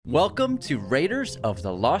Welcome to Raiders of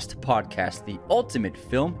the Lost Podcast, the ultimate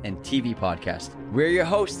film and TV podcast. We're your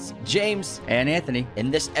hosts, James and Anthony. In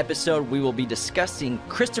this episode, we will be discussing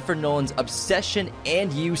Christopher Nolan's obsession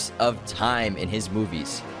and use of time in his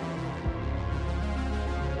movies.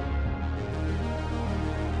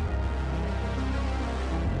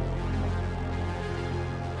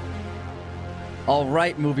 All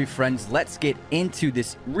right, movie friends, let's get into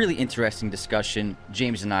this really interesting discussion.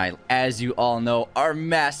 James and I, as you all know, are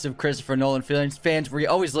massive Christopher Nolan fans. We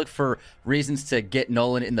always look for reasons to get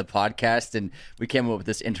Nolan in the podcast, and we came up with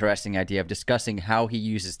this interesting idea of discussing how he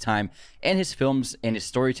uses time and his films and his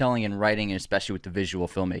storytelling and writing, and especially with the visual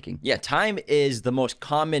filmmaking. Yeah, time is the most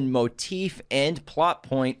common motif and plot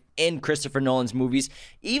point in Christopher Nolan's movies.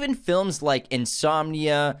 Even films like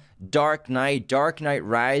Insomnia, Dark Knight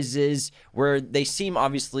Rises, where they seem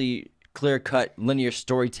obviously clear-cut linear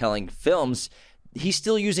storytelling films, he's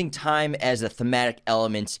still using time as a thematic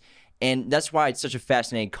element, and that's why it's such a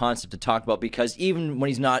fascinating concept to talk about, because even when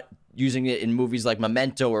he's not using it in movies like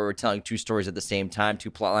Memento, where we're telling two stories at the same time,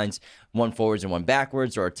 two plot lines, one forwards and one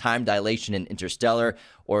backwards, or a time dilation in Interstellar,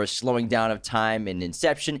 or a slowing down of time in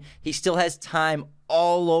Inception, he still has time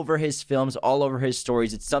all over his films, all over his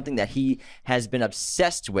stories. It's something that he has been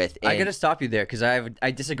obsessed with. I got to stop you there because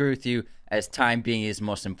I disagree with you as time being his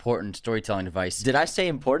most important storytelling device. Did I say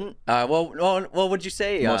important? Well, what'd you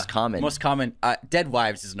say? Most common. Most common. Dead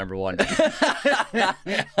Wives is number one.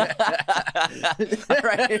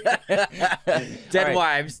 Right. Dead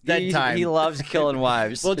Wives, dead time. He loves killing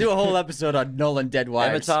wives. We'll do a whole episode on Nolan Dead Wives.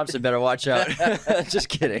 Emma Thompson better watch out. Just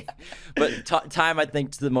kidding. But time, I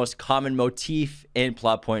think, is the most common motif and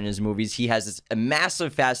plot point in his movies. He has a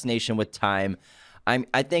massive fascination with time.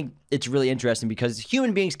 I think it's really interesting because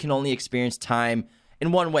human beings can only experience time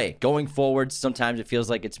in one way, going forward. Sometimes it feels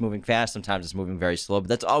like it's moving fast, sometimes it's moving very slow, but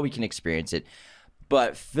that's all we can experience it.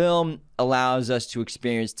 But film allows us to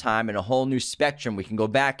experience time in a whole new spectrum. We can go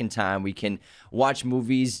back in time. We can watch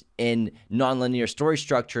movies in nonlinear story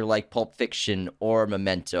structure like Pulp Fiction or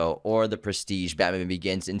Memento or The Prestige, Batman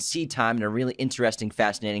Begins, and see time in a really interesting,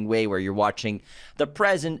 fascinating way where you're watching the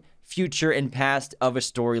present, future, and past of a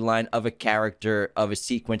storyline, of a character, of a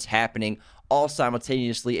sequence happening all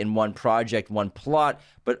simultaneously in one project, one plot,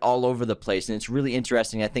 but all over the place. And it's really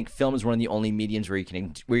interesting. I think film is one of the only mediums where you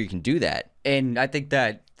can do that. And I think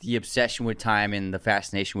that the obsession with time and the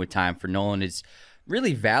fascination with time for Nolan is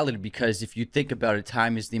really valid because if you think about it,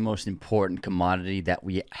 time is the most important commodity that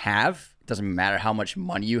we have. It doesn't matter how much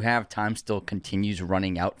money you have, time still continues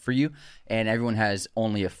running out for you, and everyone has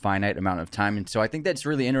only a finite amount of time. And so I think that's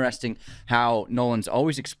really interesting how Nolan's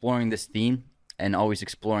always exploring this theme and always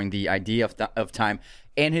exploring the idea of time.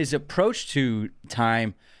 And his approach to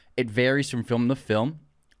time, it varies from film to film.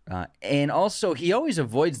 And also, he always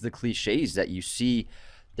avoids the cliches that you see.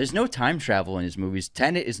 There's no time travel in his movies.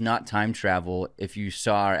 Tenet is not time travel. If you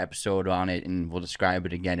saw our episode on it, and we'll describe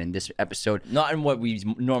it again in this episode. Not in what we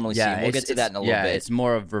normally see. We'll get to that in a little bit. Yeah, it's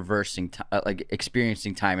more of reversing, like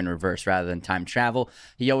experiencing time in reverse rather than time travel.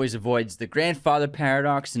 He always avoids the grandfather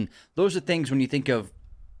paradox, and those are things when you think of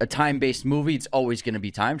a time-based movie, it's always going to be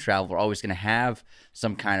time travel. We're always going to have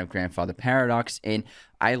some kind of grandfather paradox, and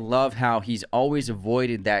I love how he's always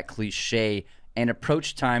avoided that cliche and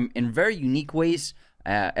approached time in very unique ways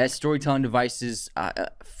as storytelling devices.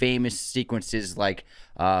 Famous sequences like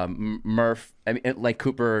like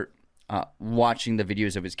Cooper watching the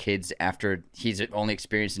videos of his kids after he's only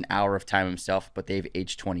experienced an hour of time himself, but they've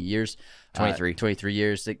aged 20 years. 23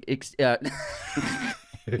 years.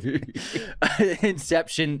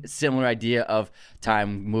 Inception, similar idea of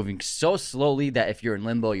time moving so slowly that if you're in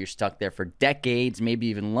limbo, you're stuck there for decades, maybe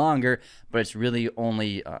even longer, but it's really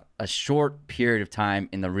only a short period of time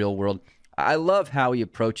in the real world. I love how he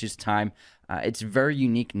approaches time. It's very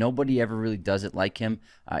unique. Nobody ever really does it like him.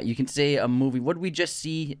 You can say a movie, what did we just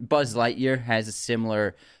see? Buzz Lightyear has a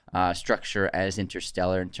similar structure as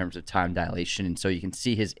Interstellar in terms of time dilation, and so you can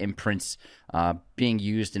see his imprints being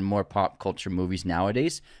used in more pop culture movies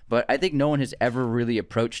nowadays. But I think no one has ever really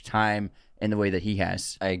approached time in the way that he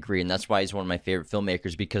has. I agree, and that's why he's one of my favorite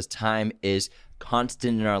filmmakers, because time is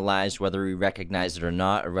constant in our lives, whether we recognize it or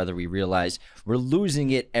not, or whether we realize we're losing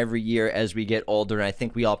it every year as we get older. And I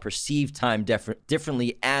think we all perceive time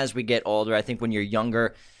differently as we get older. I think when you're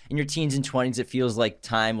younger, in your teens and 20s, it feels like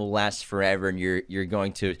time will last forever, and you're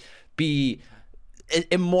going to be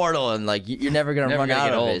immortal, and like you're never going to run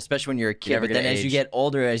out of it, especially when you're a kid. But then as you get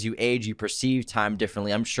older, as you age, you perceive time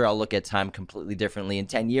differently. I'm sure I'll look at time completely differently in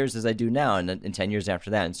 10 years as I do now, and in 10 years after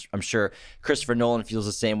that. And I'm sure Christopher Nolan feels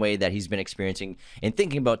the same way, that he's been experiencing and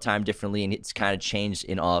thinking about time differently, and it's kind of changed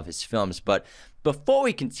in all of his films. But Before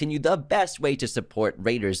we continue, the best way to support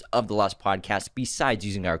Raiders of the Lost podcast, besides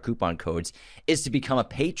using our coupon codes, is to become a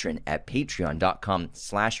patron at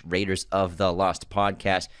patreon.com/Raiders of the Lost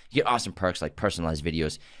podcast. You get awesome perks like personalized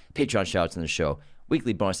videos, Patreon shoutouts on the show,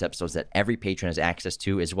 weekly bonus episodes that every patron has access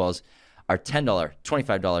to, as well as our $10,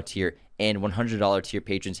 $25 tier, and $100 tier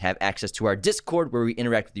patrons have access to our Discord, where we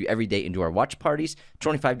interact with you every day and do our watch parties.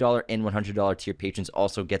 $25 and $100 tier patrons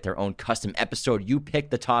also get their own custom episode. You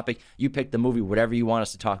pick the topic, you pick the movie, whatever you want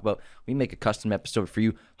us to talk about. We make a custom episode for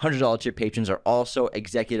you. $100 tier patrons are also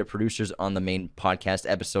executive producers on the main podcast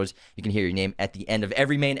episodes. You can hear your name at the end of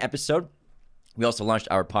every main episode. We also launched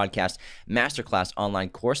our podcast masterclass online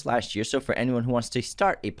course last year. So for anyone who wants to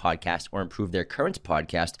start a podcast or improve their current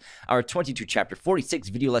podcast, our 22 chapter 46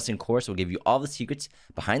 video lesson course will give you all the secrets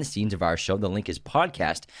behind the scenes of our show. The link is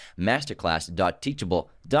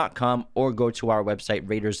podcastmasterclass.teachable.com, or go to our website,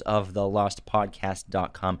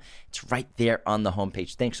 raidersoftheLostpodcast.com. It's right there on the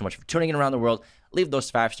homepage. Thanks so much for tuning in around the world. Leave those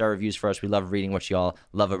 5-star reviews for us. We love reading what you all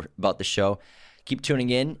love about the show. Keep tuning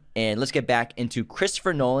in, and let's get back into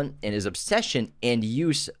Christopher Nolan and his obsession and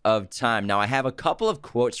use of time. Now, I have a couple of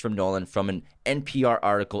quotes from Nolan from an NPR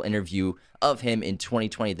article interview of him in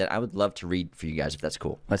 2020 that I would love to read for you guys, if that's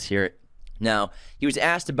cool. Let's hear it. Now, he was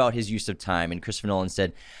asked about his use of time, and Christopher Nolan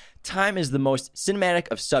said, "Time is the most cinematic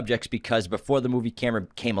of subjects because before the movie camera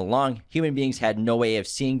came along, human beings had no way of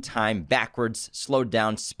seeing time backwards, slowed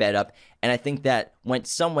down, sped up, and I think that went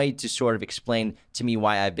some way to sort of explain to me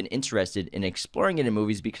why I've been interested in exploring it in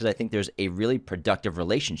movies, because I think there's a really productive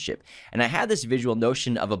relationship. And I had this visual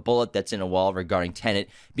notion of a bullet that's in a wall regarding Tenet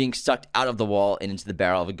being sucked out of the wall and into the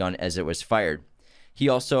barrel of a gun as it was fired." He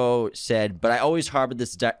also said, "But I always harbored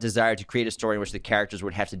this desire to create a story in which the characters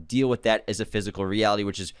would have to deal with that as a physical reality,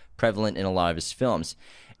 which is prevalent in a lot of his films."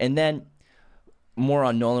 And then more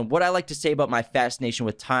on Nolan. "What I like to say about my fascination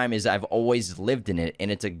with time is I've always lived in it,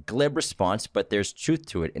 and it's a glib response, but there's truth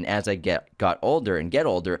to it. And as I got older,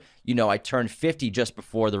 I turned 50 just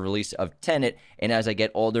before the release of Tenet, and as I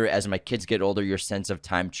get older, as my kids get older, your sense of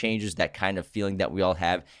time changes, that kind of feeling that we all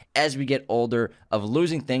have as we get older of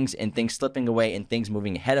losing things and things slipping away and things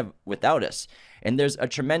moving ahead without us. And there's a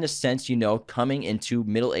tremendous sense, coming into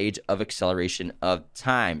middle age of acceleration of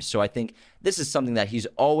time." So I think this is something that he's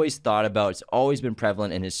always thought about. It's always been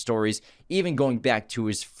prevalent in his stories, even going back to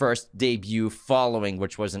his first debut, Following,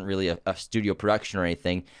 which wasn't really a studio production or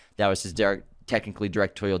anything. That was his technically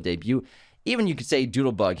directorial debut. Even you could say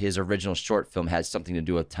Doodlebug, his original short film, has something to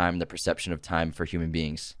do with time and the perception of time for human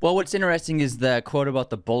beings. Well, what's interesting is the quote about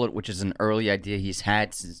the bullet, which is an early idea he's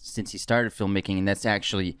had since he started filmmaking, and that's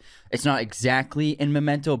actually, it's not exactly in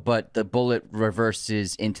Memento, but the bullet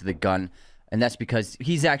reverses into the gun, and that's because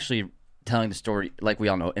he's actually telling the story, like we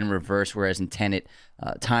all know, in reverse, whereas in Tenet,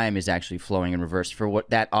 time is actually flowing in reverse for what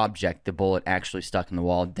that object, the bullet, actually stuck in the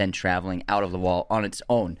wall, then traveling out of the wall on its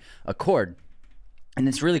own accord. And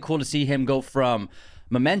it's really cool to see him go from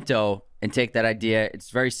Memento and take that idea. It's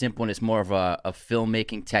very simple, and it's more of a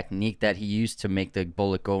filmmaking technique that he used to make the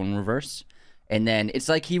bullet go in reverse. And then it's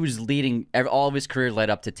like he was leading, all of his career led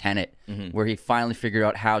up to Tenet, where he finally figured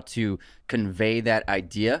out how to convey that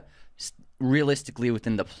idea realistically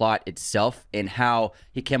within the plot itself, and how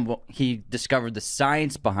he discovered the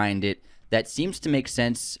science behind it that seems to make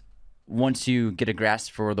sense once you get a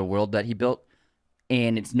grasp for the world that he built.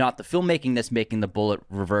 And it's not the filmmaking that's making the bullet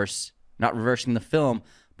reverse, not reversing the film,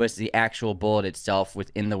 but it's the actual bullet itself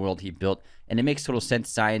within the world he built. And it makes total sense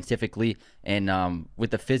scientifically, and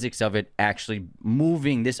with the physics of it actually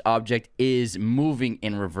moving, this object is moving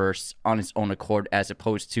in reverse on its own accord, as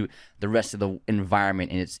opposed to the rest of the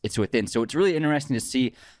environment and it's within. So it's really interesting to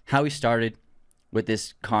see how he started with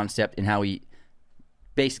this concept and how he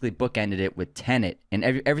basically bookended it with Tenet, and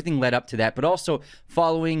everything led up to that, but also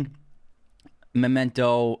following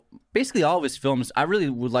Memento, basically all of his films. I really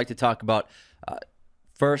would like to talk about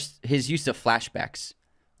first his use of flashbacks.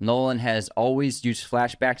 Nolan has always used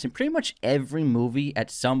flashbacks in pretty much every movie at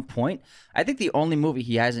some point. I think the only movie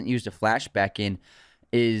he hasn't used a flashback in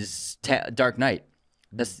is Dark Knight.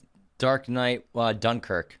 Dark Knight,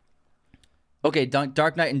 Dunkirk. Okay,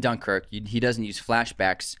 Dark Knight and Dunkirk, he doesn't use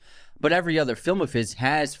flashbacks, but every other film of his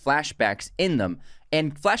has flashbacks in them.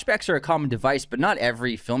 And flashbacks are a common device, but not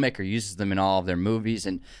every filmmaker uses them in all of their movies,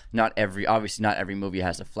 and obviously not every movie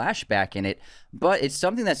has a flashback in it, but it's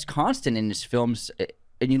something that's constant in his films.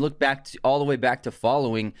 And you look back all the way back to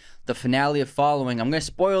Following, the finale of Following. I'm going to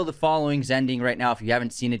spoil the Following's ending right now. If you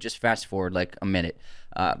haven't seen it, just fast forward like a minute.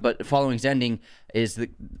 But Following's ending is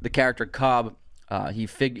the character Cobb.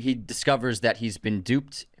 He discovers that he's been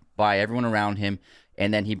duped by everyone around him,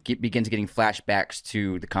 and then he begins getting flashbacks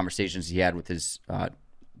to the conversations he had with his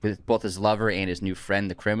with both his lover and his new friend,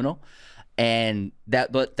 the criminal. And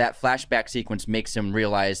that flashback sequence makes him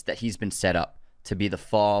realize that he's been set up to be the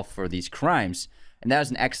fall for these crimes. And that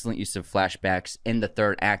was an excellent use of flashbacks in the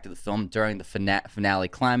third act of the film during the finale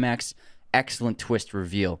climax. Excellent twist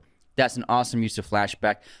reveal. That's an awesome use of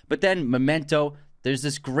flashback. But then Memento, there's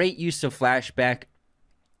this great use of flashback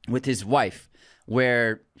with his wife,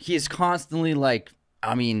 where he is constantly like,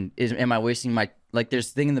 am I wasting my... Like, there's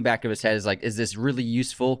a thing in the back of his head is like, is this really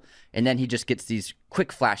useful? And then he just gets these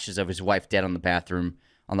quick flashes of his wife dead on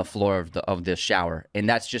the floor of the shower. And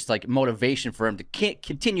that's just like motivation for him to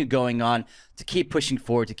continue going on, to keep pushing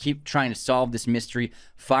forward, to keep trying to solve this mystery,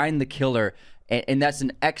 find the killer. And that's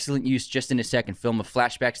an excellent use just in a second film. A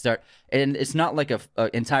flashback start. And it's not like a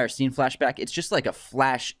entire scene flashback. It's just like a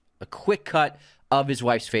flash, a quick cut of his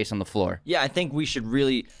wife's face on the floor. Yeah, I think we should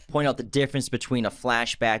really point out the difference between a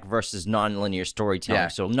flashback versus nonlinear storytelling. Yeah.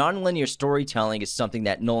 So nonlinear storytelling is something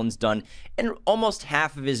that Nolan's done in almost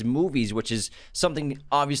half of his movies, which is something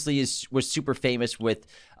obviously was super famous with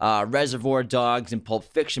Reservoir Dogs and Pulp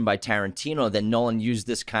Fiction by Tarantino. Then Nolan used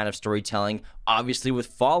this kind of storytelling, obviously with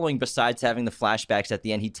Following, besides having the flashbacks at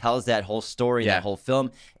the end. He tells that whole story, that whole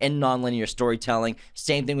film in nonlinear storytelling.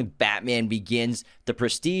 Same thing with Batman Begins, The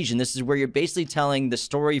Prestige, and this is where you're basically telling the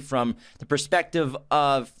story from the perspective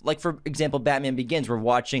of, like, for example, Batman Begins. We're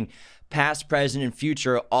watching past, present, and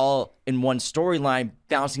future all in one storyline,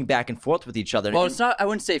 bouncing back and forth with each other. Well, it's not, I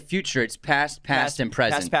wouldn't say future, it's past, and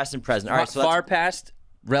present. Past, and present. All right, so far past,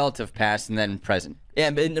 relative past, and then present. Yeah,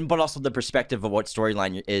 but also the perspective of what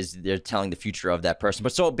storyline is they're telling the future of that person.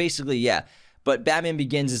 But so basically, yeah. But Batman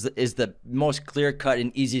Begins is the most clear-cut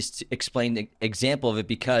and easiest to explain example of it,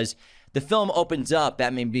 because the film opens up,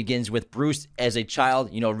 Batman Begins, with Bruce as a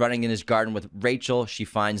child, running in his garden with Rachel. She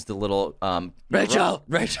finds the little... Rachel!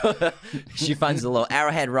 She finds the little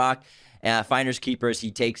arrowhead rock, finders keepers.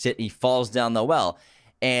 He takes it, he falls down the well.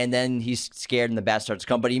 And then he's scared and the bat starts to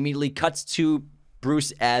come. But he immediately cuts to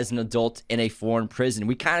Bruce as an adult in a foreign prison.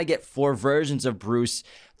 We kind of get 4 versions of Bruce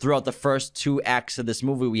throughout the first 2 acts of this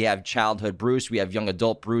movie. We have childhood Bruce, we have young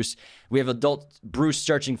adult Bruce, we have adult Bruce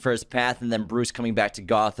searching for his path, and then Bruce coming back to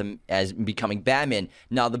Gotham as becoming Batman.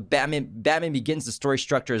 Now, the Batman Begins, the story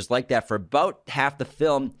structure is like that for about half the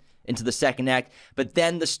film into the second act, but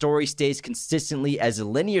then the story stays consistently as a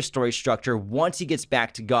linear story structure. Once he gets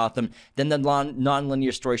back to Gotham, then the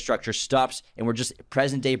non-linear story structure stops, and we're just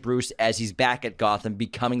present-day Bruce as he's back at Gotham,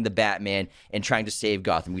 becoming the Batman and trying to save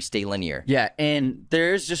Gotham. We stay linear. Yeah, and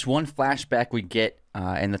there's just one flashback we get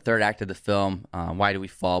in the third act of the film, Why Do We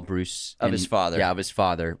Fall, Bruce? Of his father. Yeah, of his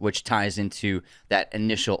father, which ties into that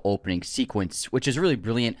initial opening sequence, which is really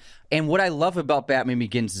brilliant. And what I love about Batman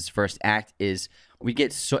Begins' first act is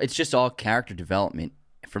it's just all character development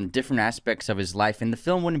from different aspects of his life. And the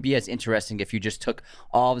film wouldn't be as interesting if you just took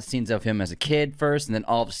all the scenes of him as a kid first, and then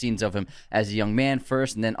all the scenes of him as a young man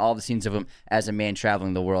first, and then all the scenes of him as a man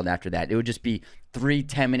traveling the world after that. It would just be 3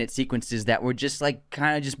 10-minute sequences that would just like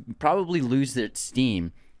kind of just probably lose their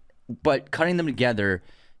steam. But cutting them together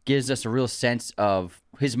gives us a real sense of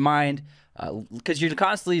his mind, because you're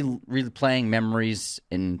constantly replaying memories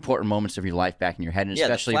and important moments of your life back in your head. And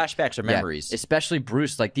especially, the flashbacks are memories. Especially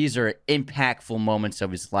Bruce. Like, these are impactful moments of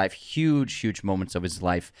his life, huge moments of his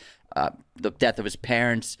life. The death of his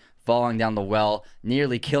parents, falling down the well,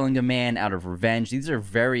 nearly killing a man out of revenge. These are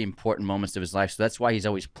very important moments of his life, so that's why he's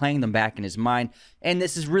always playing them back in his mind. And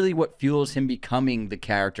this is really what fuels him becoming the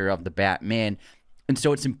character of the Batman. And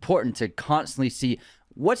so it's important to constantly see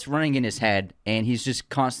what's running in his head, and he's just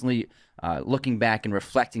constantly looking back and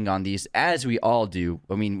reflecting on these, as we all do.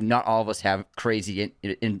 I mean, not all of us have crazy,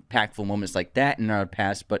 impactful moments like that in our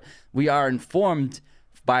past, but we are informed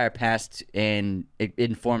by our past, and it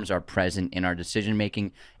informs our present in our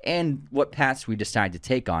decision-making and what paths we decide to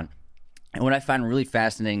take on. And what I find really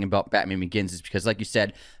fascinating about Batman Begins is because, like you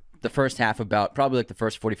said, the first half, about probably like the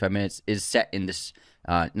first 45 minutes, is set in this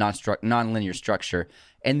non-linear structure.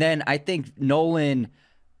 And then I think Nolan,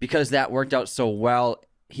 because that worked out so well,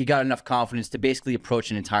 he got enough confidence to basically approach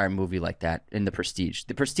an entire movie like that in The Prestige.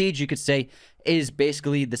 The Prestige, you could say, is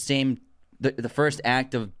basically the same, the first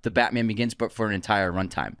act of The Batman Begins, but for an entire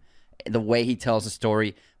runtime. The way he tells the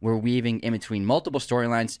story, we're weaving in between multiple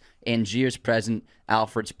storylines, Angier's present,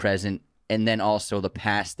 Alfred's present, and then also the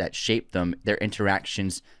past that shaped them, their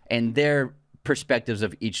interactions, and their perspectives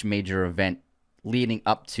of each major event leading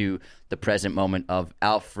up to the present moment of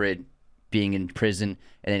Alfred being in prison,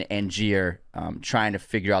 and then Angier trying to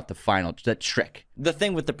figure out the trick. The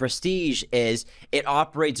thing with the Prestige is it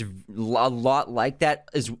operates a lot like that,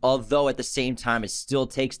 although at the same time it still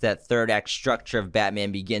takes that third act structure of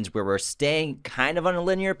Batman Begins, where we're staying kind of on a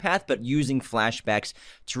linear path, but using flashbacks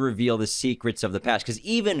to reveal the secrets of the past. Because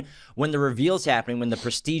even when the reveal's happening, when the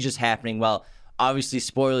Prestige is happening, well, obviously,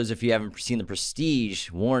 spoilers if you haven't seen the Prestige,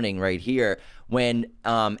 warning right here, when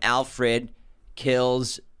Alfred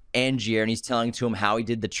kills Angier and he's telling to him how he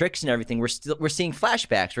did the tricks and everything, we're seeing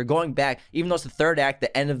flashbacks. We're going back, even though it's the third act,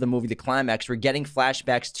 the end of the movie, the climax, we're getting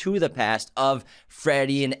flashbacks to the past of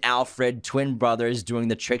Freddy and Alfred, twin brothers, doing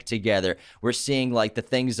the trick together. We're seeing like the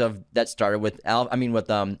things that started with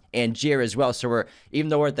Angier as well. So even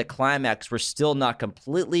though we're at the climax, we're still not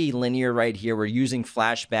completely linear right here. We're using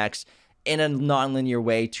flashbacks in a non-linear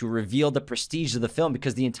way to reveal the prestige of the film,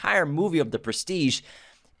 because the entire movie of the Prestige,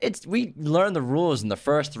 we learn the rules in the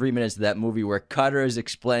first 3 minutes of that movie, where Cutter is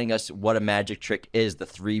explaining us what a magic trick is, the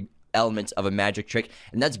 3 elements of a magic trick,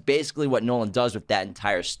 and that's basically what Nolan does with that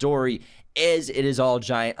entire story. It is all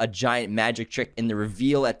a giant magic trick, and the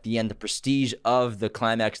reveal at the end, the prestige of the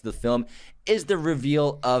climax of the film, is the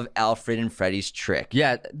reveal of Alfred and Freddy's trick.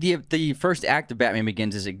 Yeah, the first act of Batman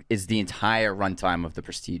Begins is the entire runtime of the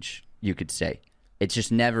Prestige, you could say. It's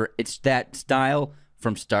just it's that style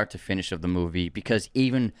from start to finish of the movie, because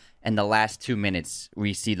even in the last 2 minutes,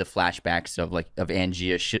 we see the flashbacks of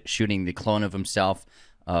Angier shooting the clone of himself.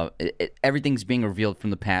 Everything's being revealed from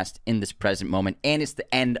the past in this present moment, and it's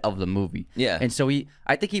the end of the movie. Yeah. And so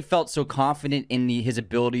I think he felt so confident in his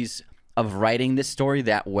abilities of writing this story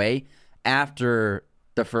that way after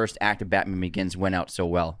the first act of Batman Begins went out so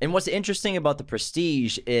well. And what's interesting about the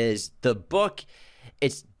Prestige is the book,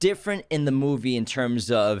 it's different in the movie in terms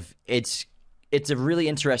of it's a really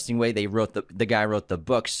interesting way the guy wrote the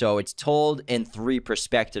book. So it's told in 3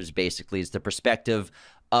 perspectives, basically. It's the perspective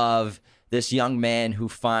of this young man who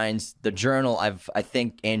finds the journal of, I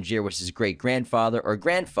think Angier was his great-grandfather or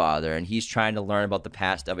grandfather, and he's trying to learn about the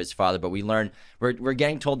past of his father. But we're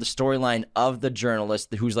getting told the storyline of the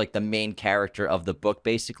journalist, who's like the main character of the book,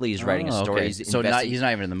 basically. He's writing a story. Okay. He's not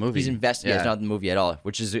even in the movie. He's investigating. He's not in the movie at all,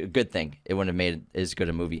 which is a good thing. It wouldn't have made it as good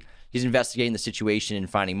a movie. He's investigating the situation and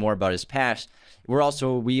finding more about his past. We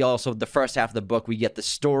also the first half of the book, we get the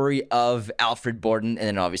story of Alfred Borden and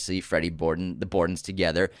then obviously Freddie Borden, the Bordens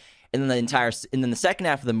together. And then the second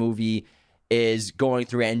half of the movie is going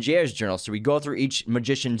through Angier's journal. So we go through each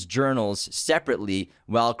magician's journals separately,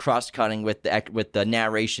 while cross-cutting with the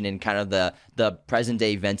narration and kind of the present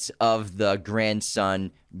day events of the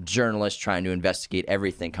grandson journalist trying to investigate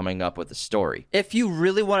everything, coming up with a story. If you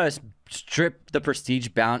really want to strip the Prestige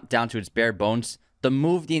down to its bare bones,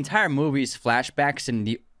 the entire movie's flashbacks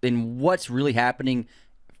and what's really happening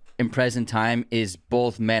in present time is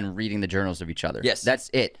both men reading the journals of each other. Yes, that's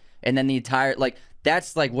it. And then the entire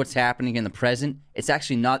that's what's happening in the present. It's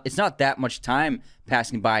actually not. It's not that much time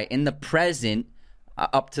passing by in the present,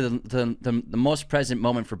 up to the most present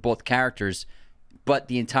moment for both characters. But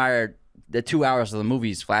the 2 hours of the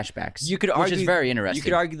movie is flashbacks. Which is very interesting. You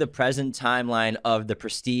could argue the present timeline of the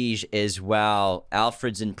Prestige is while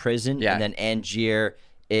Alfred's in prison, and then Angier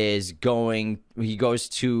is he goes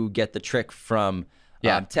to get the trick from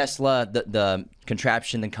Tesla, the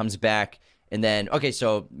contraption, then comes back. And then,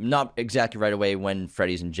 so not exactly right away when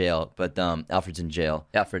Freddy's in jail, but Alfred's in jail.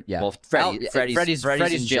 Alfred, yeah. Well, Freddy's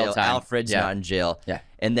in jail. Time. Alfred's not in jail. Yeah.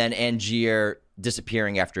 And then Angier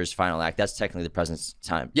disappearing after his final act. That's technically the present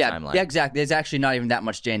timeline. Yeah, exactly. There's actually not even that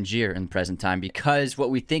much Angier in present time, because what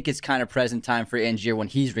we think is kind of present time for Angier when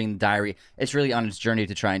he's reading the diary, it's really on his journey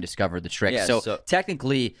to try and discover the trick. Yeah, so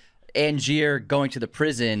technically, Angier going to the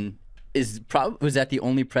prison was that the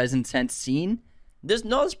only present tense scene? There's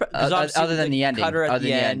other than the ending. Cutter at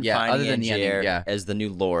the end, other than the ending, as the new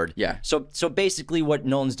Lord. Yeah. So basically, what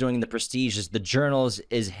Nolan's doing in the Prestige is the journals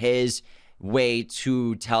is his way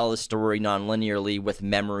to tell the story non-linearly with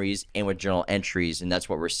memories and with journal entries, and that's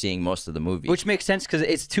what we're seeing most of the movie. Which makes sense, because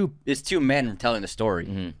it's two men telling the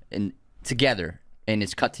story and together. And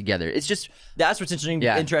it's cut together. It's just that's what's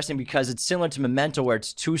interesting because it's similar to Memento, where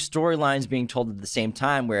it's 2 storylines being told at the same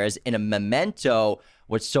time. Whereas in a Memento,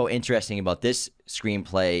 what's so interesting about this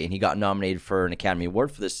screenplay, and he got nominated for an Academy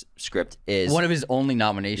Award for this script, is one of his only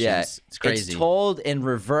nominations. Yeah, it's crazy. It's told in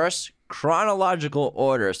reverse chronological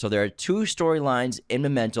order. So there are 2 storylines in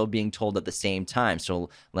Memento being told at the same time. So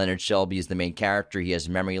Leonard Shelby is the main character. He has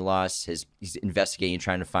memory loss. He's investigating,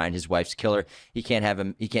 trying to find his wife's killer. He can't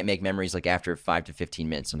make memories after 5 to 15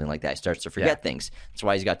 minutes, something like that. He starts to forget things. That's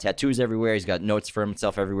why he's got tattoos everywhere. He's got notes for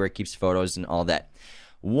himself everywhere. Keeps photos and all that.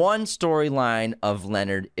 one storyline of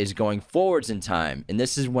Leonard is going forwards in time, and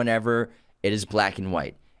this is whenever it is black and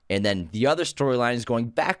white. And then the other storyline is going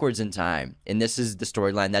backwards in time, and this is the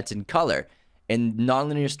storyline that's in color. And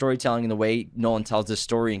nonlinear storytelling, and the way Nolan tells this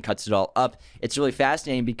story and cuts it all up, it's really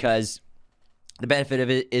fascinating because the benefit of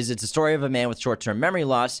it is it's a story of a man with short-term memory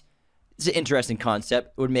loss. It's an interesting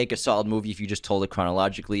concept. It would make a solid movie if you just told it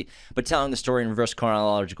chronologically. But telling the story in reverse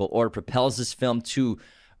chronological order propels this film to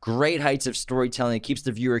great heights of storytelling. It keeps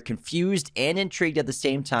the viewer confused and intrigued at the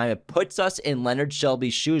same time. It puts us in Leonard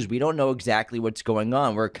Shelby's shoes. We don't know exactly what's going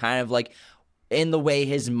on. We're kind of like in the way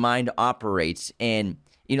his mind operates. And,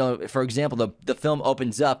 you know, for example, the film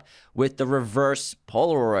opens up with the reverse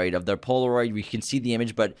Polaroid of the Polaroid. We can see the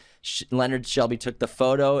image, but Leonard Shelby took the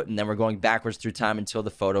photo, and then we're going backwards through time until the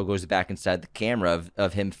photo goes back inside the camera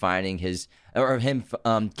of him finding his, or of him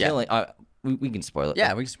killing. Yeah. We can spoil it.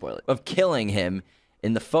 Yeah, we can spoil it. Of killing him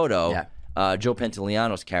in the photo, Joe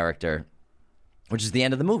Pantoliano's character, which is the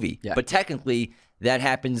end of the movie. Yeah. But technically, that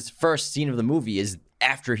happens, first scene of the movie is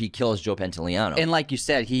after he kills Joe Pantoliano. And like you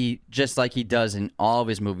said, he, just like he does in all of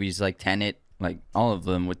his movies, like Tenet, like all of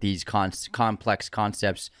them with these complex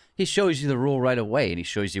concepts, he shows you the rule right away, and he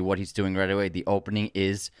shows you what he's doing right away. The opening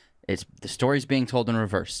is, the story's being told in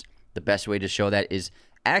reverse. The best way to show that is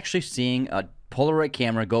actually seeing a Polaroid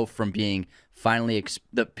camera go from being finally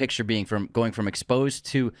the picture being going from exposed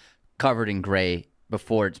to covered in gray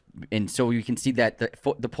before it's, and so you can see that the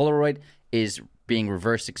Polaroid is being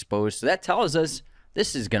reverse exposed. So that tells us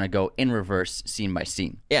this is going to go in reverse scene by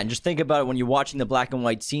scene. Yeah, and just think about it when you're watching the black and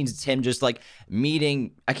white scenes, it's him just like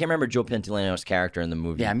meeting, I can't remember Joe Pantoliano's character in the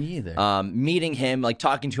movie. Yeah, me either. Meeting him, like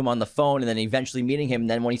talking to him on the phone, and then eventually meeting him, and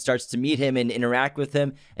then when he starts to meet him and interact with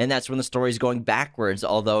him, and that's when the story's going backwards,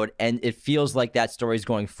 although it feels like that story's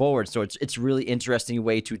going forward. So it's really interesting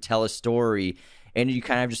way to tell a story, and you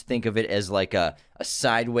kind of just think of it as like a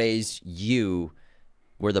sideways U,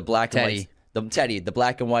 where the black and white... The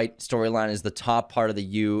black and white storyline is the top part of the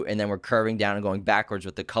U, and then we're curving down and going backwards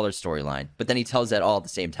with the color storyline. But then he tells that all at the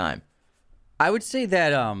same time. I would say that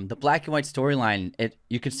the black and white storyline,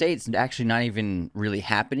 you could say it's actually not even really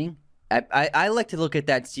happening. I like to look at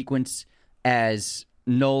that sequence as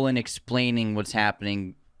Nolan explaining what's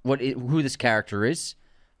happening, who this character is,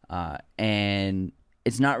 and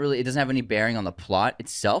it's not really. It doesn't have any bearing on the plot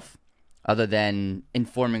itself, other than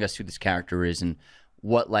informing us who this character is and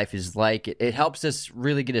what life is like. It helps us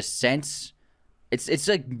really get a sense. It's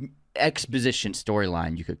like exposition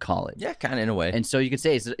storyline, you could call it. Yeah, kind of in a way. And so you could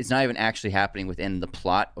say it's not even actually happening within the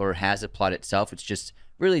plot or has a plot itself. It's just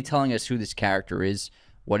really telling us who this character is,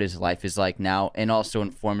 what his life is like now, and also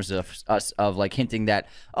informs us of like hinting that,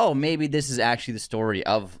 oh, maybe this is actually the story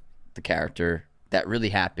of the character that really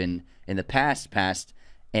happened in the past,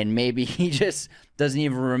 and maybe he just doesn't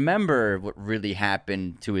even remember what really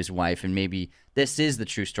happened to his wife, and maybe this is the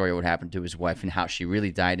true story of what happened to his wife and how she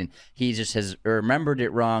really died, and he just has remembered it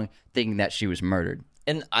wrong, thinking that she was murdered.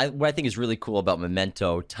 And what I think is really cool about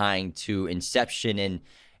Memento tying to Inception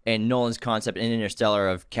and Nolan's concept in Interstellar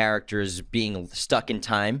of characters being stuck in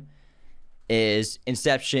time is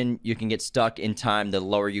Inception, you can get stuck in time the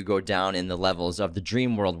lower you go down in the levels of the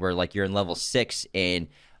dream world, where like you're in level 6 and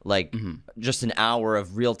like just an hour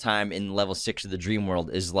of real time in level 6 of the dream world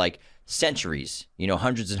is like centuries,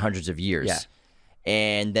 hundreds and hundreds of years. Yeah.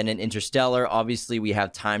 And then in Interstellar, obviously we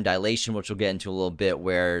have time dilation, which we'll get into a little bit,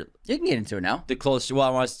 where You can get into it now. the closer, well,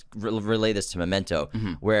 I want to relay this to Memento,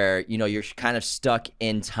 where, you're kind of stuck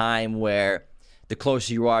in time where the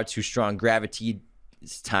closer you are to strong gravity,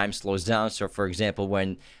 time slows down. So for example,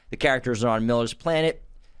 when the characters are on Miller's planet,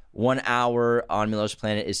 1 hour on Miller's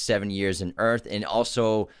planet is 7 years in Earth. And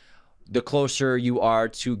also, the closer you are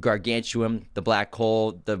to Gargantuan, the black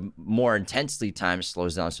hole, the more intensely time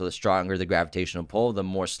slows down. So the stronger the gravitational pull, the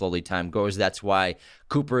more slowly time goes. That's why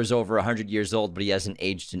Cooper is over 100 years old, but he hasn't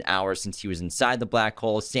aged an hour since he was inside the black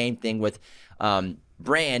hole. Same thing with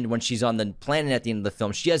Brand when she's on the planet at the end of the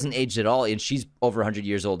film. She hasn't aged at all, and she's over 100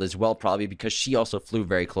 years old as well, probably because she also flew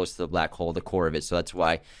very close to the black hole, the core of it. So that's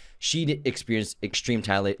why she experienced extreme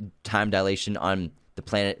time dilation on the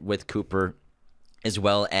planet with Cooper, as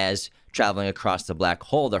well as traveling across the black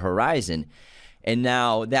hole, the horizon. And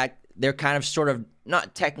now that they're kind of sort of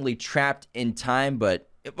not technically trapped in time, but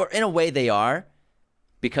in a way they are,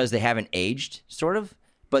 because they haven't aged, sort of.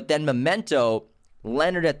 But then Memento,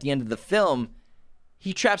 Leonard at the end of the film,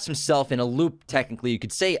 he traps himself in a loop, technically you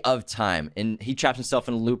could say, of time. And he traps himself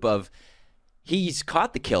in a loop of, he's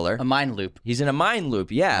caught the killer. A mind loop. He's in a mind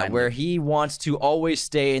loop, where he wants to always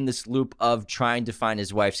stay in this loop of trying to find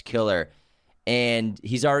his wife's killer. And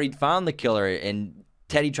he's already found the killer, and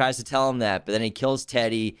Teddy tries to tell him that, but then he kills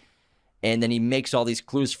Teddy, and then he makes all these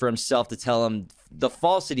clues for himself to tell him the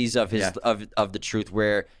falsities of his of the truth,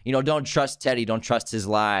 where, you know, don't trust Teddy, don't trust his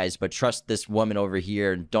lies, but trust this woman over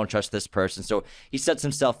here, and don't trust this person. So he sets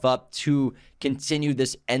himself up to continue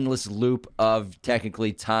this endless loop of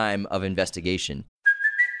technically time of investigation.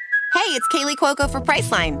 Hey, it's Kaylee Cuoco for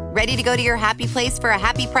Priceline. Ready to go to your happy place for a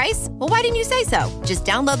happy price? Well, why didn't you say so? Just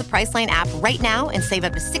download the Priceline app right now and save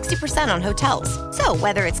up to 60% on hotels. So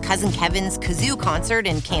whether it's Cousin Kevin's Kazoo Concert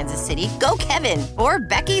in Kansas City, go Kevin, or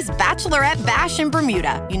Becky's Bachelorette Bash in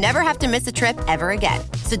Bermuda, you never have to miss a trip ever again.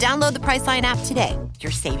 So download the Priceline app today.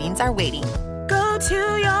 Your savings are waiting. Go to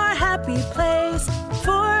your happy place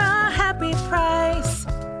for a happy price.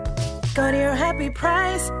 Go to your happy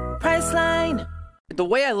price, Priceline. The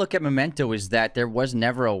way I look at Memento is that there was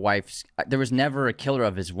never a killer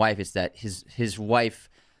of his wife. It's that his wife,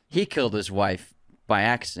 he killed his wife by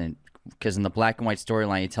accident, because in the black and white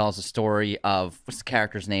storyline, he tells the story of, what's the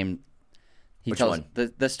character's name? He Which tells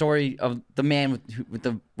one? The story of the man with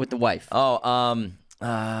the wife.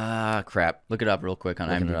 Crap. Look it up real quick on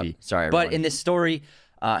IMDb. Sorry, everyone. But in this story,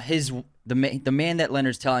 the man that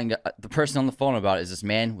Leonard's telling the person on the phone about is this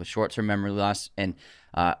man with short-term memory loss, and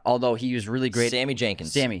although he was really great, Sammy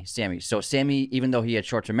Jenkins. Sammy. So Sammy, even though he had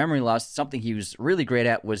short-term memory loss, something he was really great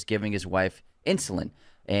at was giving his wife insulin,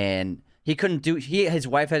 and he couldn't do. His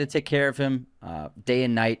wife had to take care of him day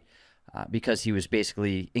and night. Because he was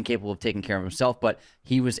basically incapable of taking care of himself, but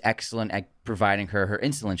he was excellent at providing her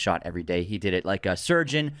insulin shot every day. He did it like a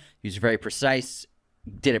surgeon. He was very precise,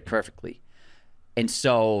 did it perfectly. And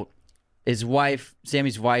so his wife,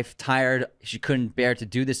 Sammy's wife, tired, she couldn't bear to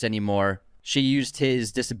do this anymore. She used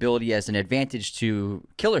his disability as an advantage to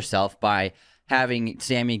kill herself by having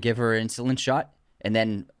Sammy give her an insulin shot, and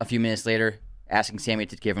then a few minutes later asking Sammy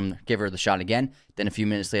to give her the shot again. Then a few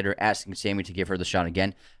minutes later, asking Sammy to give her the shot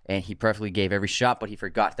again. And he perfectly gave every shot, but he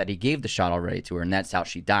forgot that he gave the shot already to her, and that's how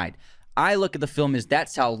she died. I look at the film as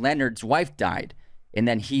that's how Leonard's wife died. And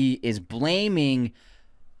then he is blaming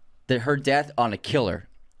her death on a killer.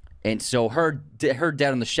 And so her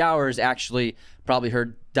death in the shower is actually probably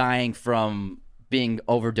her dying from being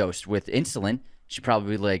overdosed with insulin. She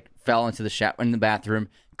probably fell into the shower in the bathroom,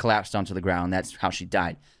 collapsed onto the ground. That's how she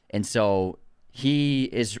died. And so he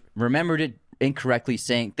is remembered it incorrectly,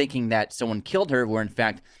 thinking that someone killed her, where in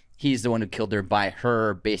fact he's the one who killed her by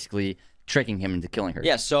her basically tricking him into killing her.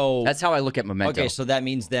 Yeah, so that's how I look at Memento. Okay, so that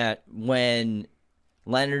means that when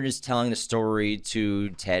Leonard is telling the story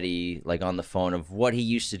to Teddy, on the phone, of what he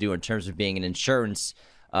used to do in terms of being an insurance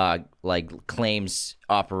claims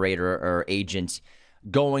operator or agent,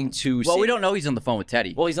 going to we don't know he's on the phone with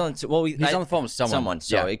Teddy. Well, he's on the phone with someone.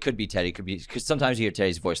 So it could be Teddy. It could be, because sometimes you hear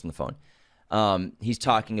Teddy's voice on the phone. He's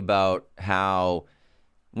talking about how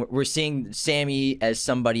we're seeing Sammy as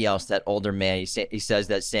somebody else, that older man. He says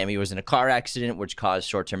that Sammy was in a car accident which caused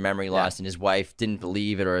short-term memory loss, and his wife didn't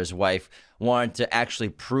believe it, or his wife wanted to actually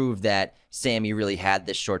prove that Sammy really had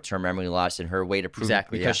this short-term memory loss, and her way to prove it,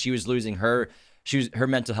 because she was losing her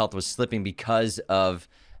mental health was slipping because of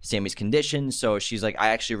Sammy's condition. So she's like, I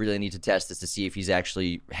actually really need to test this to see if he's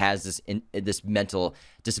actually has this mental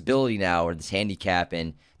disability now, or this handicap,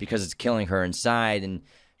 and because it's killing her inside. And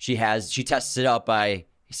she tests it out by, hey,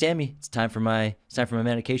 Sammy, it's time for my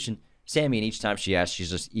medication, Sammy. And each time she asks, she's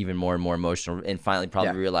just even more and more emotional, and finally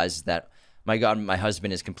probably realizes that, my God, my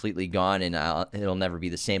husband is completely gone, and it'll never be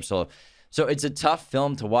the same. So it's a tough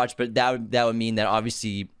film to watch, but that would mean that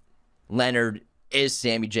obviously Leonard is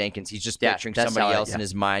Sammy Jenkins. He's just picturing somebody else in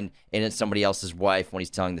his mind, and it's somebody else's wife when he's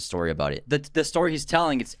telling the story about it. The story he's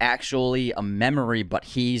telling, it's actually a memory, but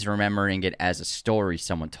he's remembering it as a story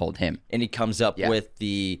someone told him. And he comes up with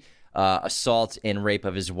the assault and rape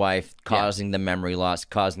of his wife, causing the memory loss,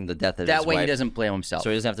 causing the death of his wife. That way he doesn't blame himself. So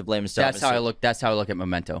he doesn't have to blame himself. That's how I look at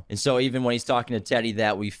Memento. And so even when he's talking to Teddy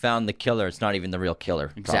that we found the killer, it's not even the real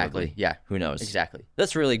killer. Exactly. Probably. Yeah. Who knows? Exactly.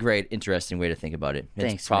 That's a really great, interesting way to think about it.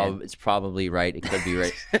 Thanks, man. It's probably right. It could be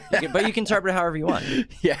right. But you can interpret it however you want.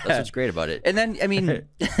 Yeah. That's what's great about it. And then, I mean,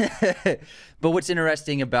 but what's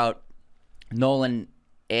interesting about Nolan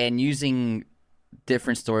and using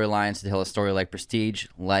different storylines to tell a story like Prestige,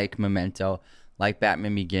 like Memento, like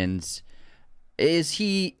Batman Begins, is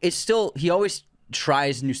he always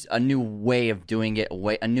tries a new way of doing it,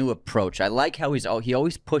 a new approach. I like how he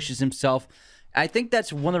always pushes himself. I think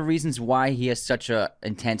that's one of the reasons why he has such a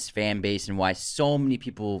intense fan base and why so many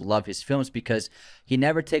people love his films, because he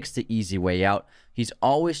never takes the easy way out. He's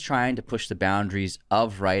always trying to push the boundaries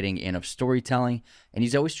of writing and of storytelling, and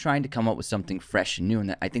he's always trying to come up with something fresh and new.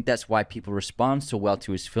 And I think that's why people respond so well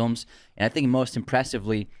to his films. And I think most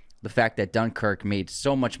impressively, the fact that Dunkirk made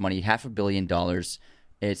so much money, $500 million.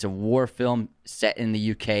 It's a war film set in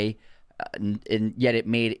the UK. and yet it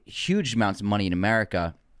made huge amounts of money in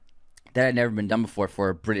America. That had never been done before for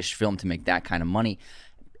a British film to make that kind of money.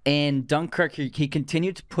 And Dunkirk, he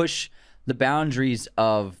continued to push the boundaries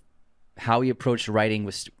of how he approached writing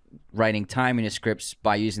time in his scripts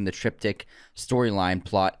by using the triptych storyline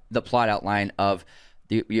the plot outline of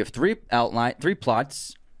you have three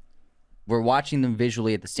plots. We're watching them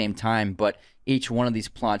visually at the same time, but each one of these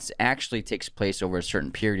plots actually takes place over a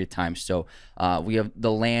certain period of time. So we have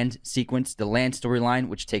the land sequence, the land storyline,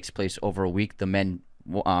 which takes place over a week. The men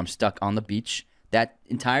stuck on the beach. That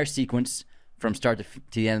entire sequence from start to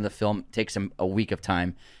the end of the film takes a week of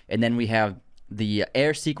time. And then we have the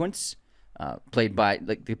air sequence, played by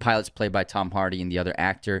the pilot's played by Tom Hardy and the other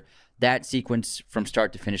actor. That sequence from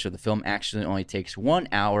start to finish of the film actually only takes 1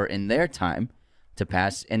 hour in their time to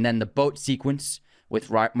pass. And then the boat sequence with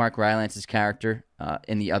Mark Rylance's character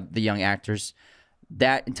and the young actors,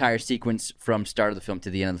 that entire sequence from start of the film to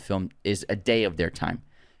the end of the film is a day of their time.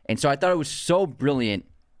 And so I thought it was so brilliant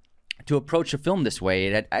to approach a film this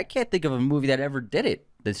way. And I can't think of a movie that ever did it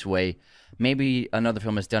this way. Maybe another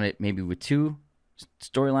film has done it maybe with 2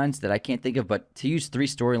 storylines that I can't think of, but to use 3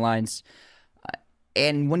 storylines.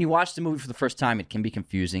 And when you watch the movie for the first time, it can be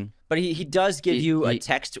confusing. But he does give you a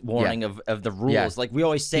text warning of the rules. Yeah. Like we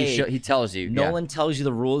always say, he tells you. Nolan tells you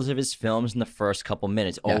the rules of his films in the first couple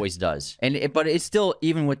minutes. Always does. But it's still,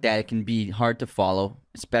 even with that, it can be hard to follow,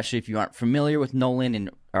 especially if you aren't familiar with Nolan and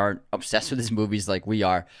are obsessed with his movies like we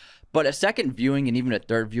are. But a second viewing and even a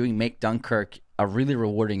third viewing make Dunkirk a really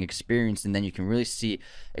rewarding experience, and then you can really see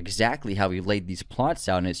exactly how he laid these plots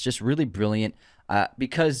out, and it's just really brilliant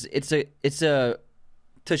because it's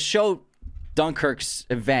to show Dunkirk's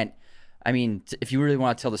event. I mean, if you really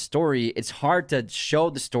want to tell the story, it's hard to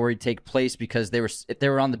show the story take place because they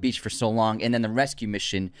were on the beach for so long, and then the rescue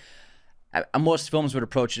mission. Most films would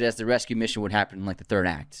approach it as the rescue mission would happen in like the third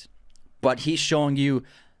act, but he's showing you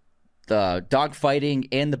the dogfighting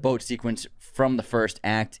and the boat sequence from the first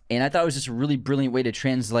act, and I thought it was just a really brilliant way to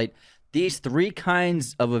translate these 3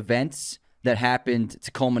 kinds of events that happened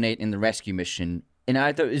to culminate in the rescue mission. And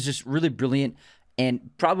I thought it was just really brilliant.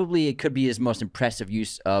 And probably it could be his most impressive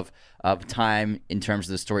use of time in terms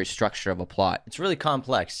of the story structure of a plot. It's really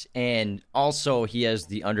complex. And also he has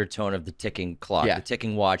the undertone of the ticking clock, the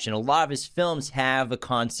ticking watch. And a lot of his films have a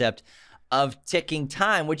concept of ticking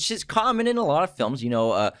time, which is common in a lot of films. You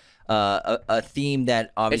know, a theme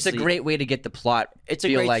that obviously... It's a great way to get the plot. It's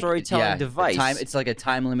a great storytelling device. It's like a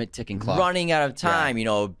time limit ticking clock. Running out of time. You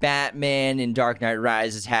know, Batman in Dark Knight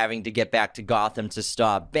Rises having to get back to Gotham to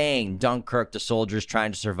stop Bane. Dunkirk, the soldiers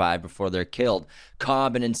trying to survive before they're killed.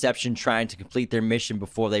 Cobb and Inception trying to complete their mission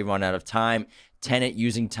before they run out of time. Tenet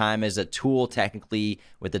using time as a tool, technically,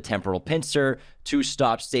 with the temporal pincer to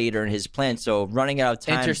stop Sator and his plan. So running out of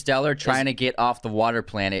time. Interstellar trying to get off the water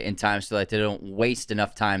planet in time so that they don't waste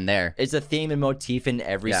enough time there. It's a theme and motif in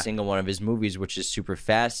every single one of his movies, which is super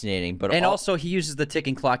fascinating. But also he uses the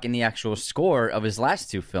ticking clock in the actual score of his last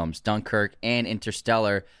 2 films, Dunkirk and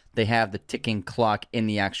Interstellar. They have the ticking clock in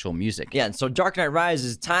the actual music. Yeah, and so Dark Knight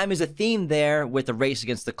Rises, time is a theme there with a race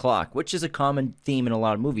against the clock, which is a common theme in a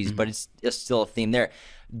lot of movies, but it's still a theme there.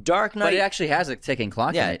 Dark Knight... But it actually has a ticking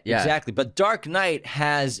clock in it. Yeah, exactly. But Dark Knight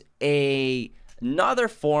has another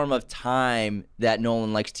form of time that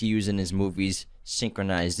Nolan likes to use in his movies,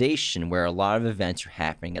 synchronization, where a lot of events are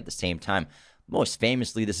happening at the same time. Most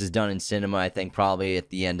famously, this is done in cinema, I think, probably at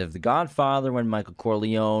the end of The Godfather, when Michael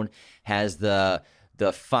Corleone has the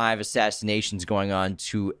 5 assassinations going on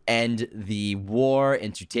to end the war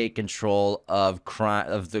and to take control of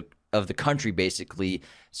the country, basically.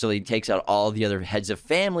 So he takes out all the other heads of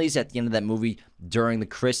families at the end of that movie during the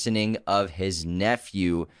christening of his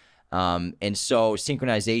nephew. And so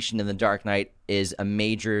synchronization in The Dark Knight is a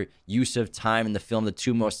major use of time in the film. The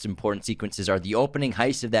 2 most important sequences are the opening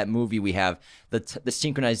heist of that movie. We have the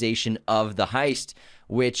synchronization of the heist,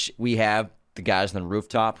 which we have the guys on the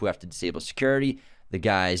rooftop who have to disable security, the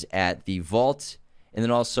guys at the vault, and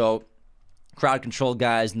then also crowd control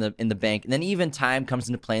guys in the bank. And then even time comes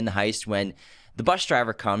into play in the heist when the bus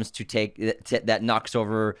driver comes to that knocks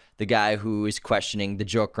over the guy who is questioning the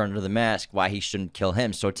Joker under the mask, why he shouldn't kill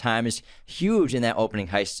him. So time is huge in that opening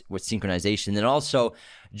heist with synchronization. And then also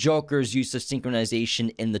Joker's use of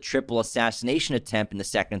synchronization in the triple assassination attempt in the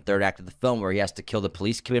second and third act of the film, where he has to kill the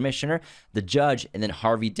police commissioner, the judge, and then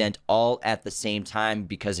Harvey Dent all at the same time,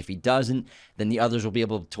 because if he doesn't, then the others will be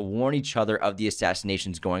able to warn each other of the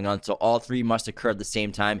assassinations going on. So all 3 must occur at the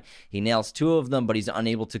same time. He nails 2 of them, but he's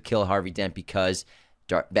unable to kill Harvey Dent because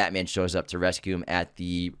Batman shows up to rescue him at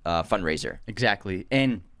the fundraiser. Exactly.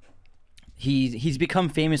 And he's become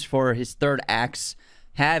famous for his third acts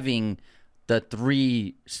having the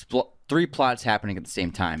three three plots happening at the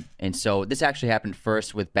same time. And so this actually happened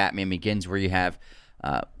first with Batman Begins, where you have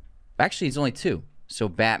actually it's only two. So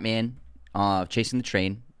Batman chasing the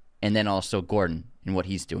train, and then also Gordon and what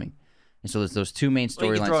he's doing. And so there's those two main storylines.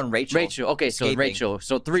 you can throw in Rachel. Rachel. Okay, escaping, so Rachel.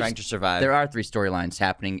 So trying to survive. There are three storylines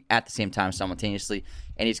happening at the same time simultaneously,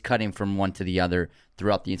 and he's cutting from one to the other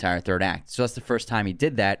throughout the entire third act. So that's the first time he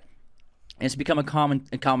did that. And it's become a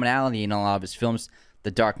commonality in a lot of his films.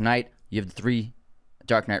 The Dark Knight, you have the three.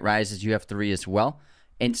 Dark Knight Rises, you have three as well.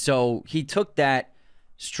 And so he took that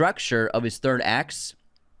structure of his third acts,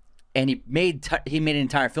 and he made an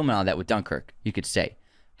entire film out of that with Dunkirk, you could say.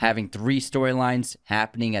 Having three storylines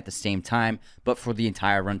happening at the same time, but for the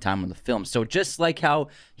entire runtime of the film. So just like how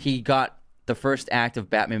he got the first act of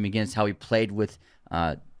Batman Begins, how he played with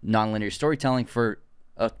nonlinear storytelling for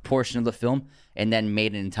a portion of the film, and then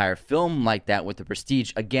made an entire film like that with The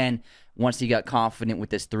Prestige. Again, once he got confident with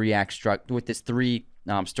this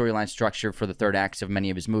storyline structure for the third acts of many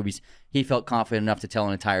of his movies, he felt confident enough to tell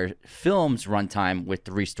an entire film's runtime with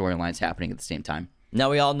three storylines happening at the same time. Now,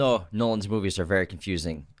 we all know Nolan's movies are very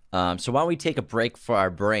confusing. So why don't we take a break for our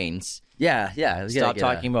brains? Yeah. Stop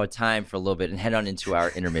talking about time for a little bit and head on into our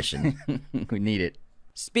intermission. We need it.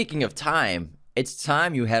 Speaking of time, it's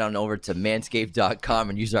time you head on over to manscaped.com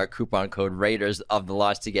and use our coupon code Raiders of the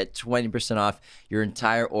Lost to get 20% off your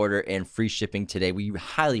entire order and free shipping today. We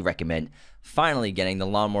highly recommend finally getting the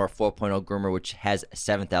Lawnmower 4.0 groomer, which has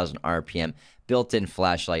 7,000 RPM, built-in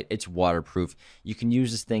flashlight. It's waterproof. You can use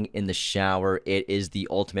this thing in the shower. It is the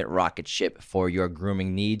ultimate rocket ship for your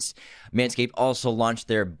grooming needs. Manscaped also launched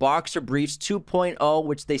their Boxer Briefs 2.0,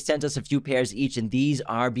 which they sent us a few pairs each, and these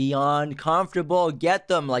are beyond comfortable. Get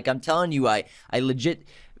them. Like I'm telling you, I legit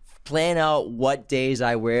plan out what days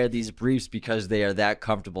I wear these briefs because they are that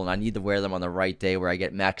comfortable, and I need to wear them on the right day where I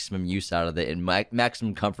get maximum use out of it and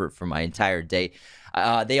maximum comfort for my entire day.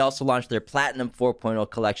 They also launched their Platinum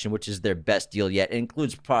 4.0 collection, which is their best deal yet. It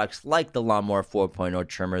includes products like the Lawnmower 4.0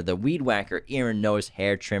 trimmer, the Weed Whacker ear and nose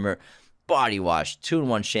hair trimmer, body wash,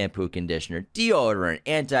 2-in-1 shampoo conditioner, deodorant,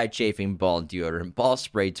 anti-chafing ball deodorant, ball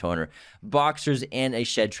spray toner, boxers, and a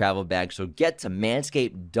shed travel bag. So get to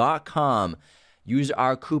manscaped.com. Use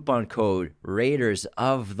our coupon code Raiders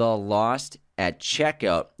of the Lost at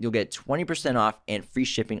checkout. You'll get 20% off and free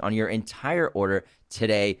shipping on your entire order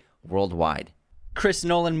today worldwide. Chris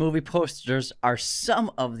Nolan movie posters are some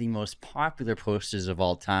of the most popular posters of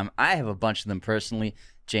all time. I have a bunch of them personally.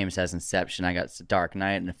 James has Inception. I got Dark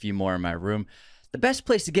Knight and a few more in my room. The best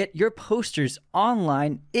place to get your posters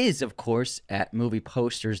online is, of course, at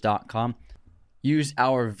movieposters.com. Use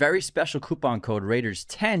our very special coupon code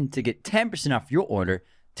Raiders10 to get 10% off your order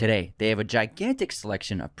today. They have a gigantic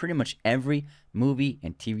selection of pretty much every movie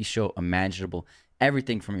and TV show imaginable.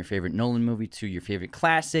 Everything from your favorite Nolan movie to your favorite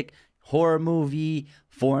classic, horror movie,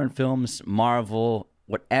 foreign films, Marvel,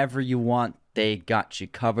 whatever you want, they got you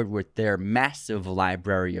covered with their massive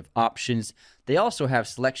library of options. They also have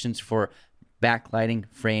selections for backlighting,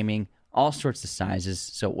 framing, all sorts of sizes.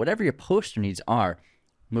 So whatever your poster needs are,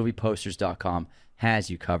 movieposters.com has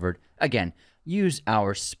you covered. Again, use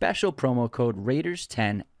our special promo code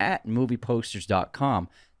Raiders10 at movieposters.com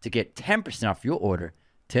to get 10% off your order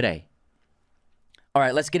today. All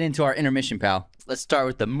right, let's get into our intermission, pal. Let's start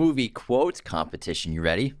with the movie quote competition. You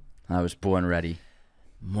ready? I was born ready.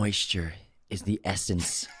 Moisture is the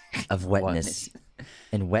essence of wetness,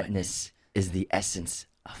 and wetness is the essence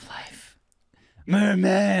of life.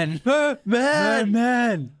 Merman!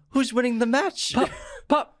 Merman! Who's winning the match?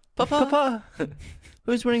 Papa.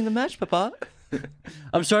 Who's winning the match, Papa?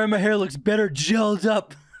 I'm sorry, my hair looks better gelled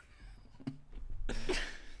up.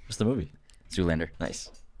 What's the movie? Zoolander.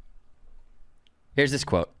 Nice. Here's this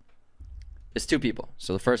quote. It's two people.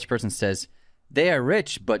 So the first person says, "They are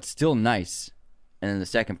rich, but still nice." And then the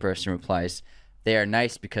second person replies, "They are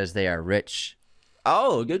nice because they are rich."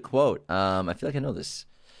 Oh, good quote. I feel like I know this.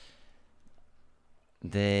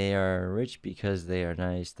 They are rich because they are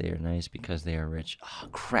nice. They are nice because they are rich. Oh,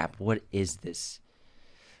 crap. What is this?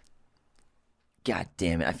 God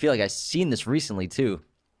damn it. I feel like I've seen this recently, too.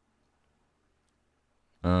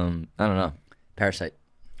 I don't know. Parasite.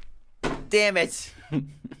 Damn it.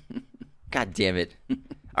 God damn it.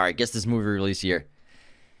 All right, guess this movie release year.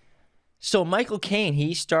 So Michael Caine,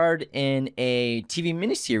 he starred in a TV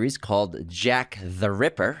miniseries called Jack the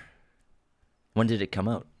Ripper. When did it come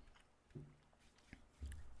out?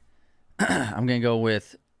 I'm going to go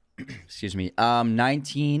with,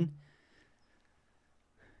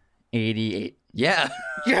 1988. Yeah.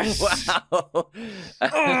 Yes. Wow.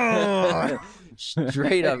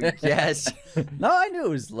 Straight up, yes. No, I knew it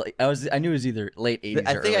was late. I knew it was either late 80s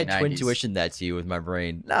I or think early I twin 90s. tuitioned that to you with my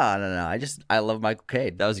brain. No. I love Michael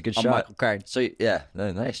Caine. That was a good I'm shot. Michael Caine. So yeah,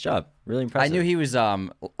 nice job. Really I impressive. knew he was a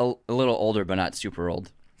little older, but not super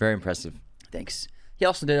old. Very impressive. Thanks. He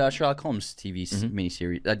also did Sherlock Holmes TV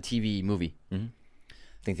miniseries, TV movie. I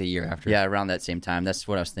think the year after. Yeah, around that same time. That's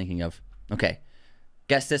what I was thinking of. Okay.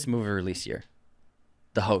 Guess this movie release year.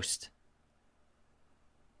 The Host.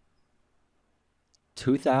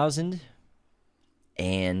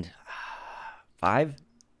 2005?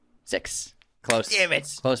 6. Close. Damn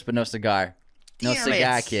it. Close, but no cigar. No Damn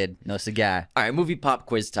cigar, it. kid. No cigar. All right, movie pop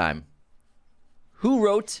quiz time. Who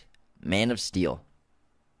wrote Man of Steel?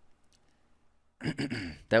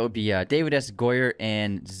 That would be David S. Goyer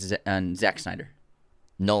and Zack Snyder.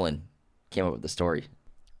 Nolan came up with the story.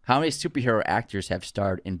 How many superhero actors have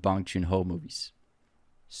starred in Bong Joon-ho movies?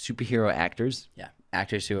 Superhero actors? Yeah,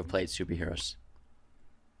 actors who have played superheroes.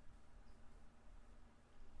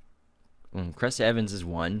 Chris Evans is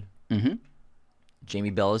 1. Mm-hmm. Jamie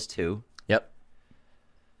Bell is 2. Yep.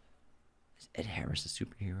 Is Ed Harris a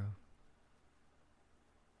superhero?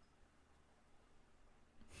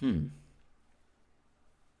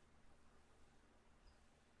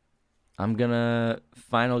 I'm gonna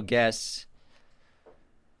final guess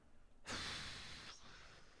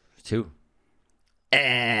 2. What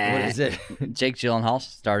is it? Jake Gyllenhaal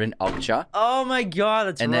starred in Okja, Oh my god,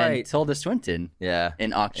 that's and right. then Tilda Swinton Yeah.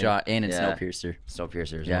 in Okja and in yeah. Snowpiercer.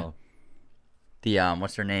 Snowpiercer as Yeah. well. The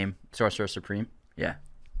what's her name? Sorcerer Supreme. Yeah.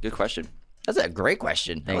 Good question. That's a great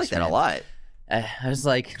question. I Thanks, like that man. a lot. I was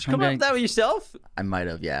like, Did you come up with that with yourself? I might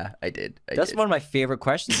have. Yeah, I did. That's one of my favorite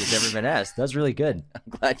questions that's ever been asked. That's really good. I'm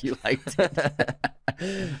glad you liked it.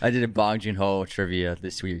 I did a Bong Joon-ho trivia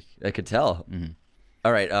this week. I could tell. Mm-hmm.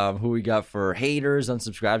 All right, who we got for haters,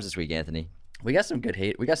 unsubscribes this week, Anthony? We got some good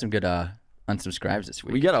hate. We got some good unsubscribes this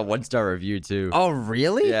week. We got a 1-star review too. Oh,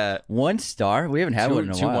 really? Yeah. 1 star? We haven't had one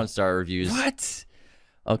in a two while. 1-star reviews. What?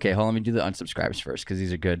 Okay, hold on. Let me do the unsubscribes first because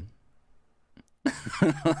these are good.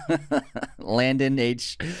 Landon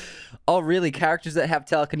H. Oh, really? Characters that have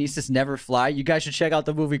telekinesis never fly? You guys should check out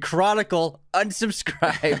the movie Chronicle.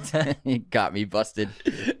 Unsubscribed. He got me busted.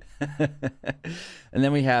 And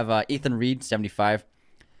then we have Ethan Reed, 75.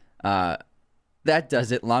 That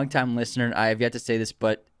does it. Longtime listener. I have yet to say this,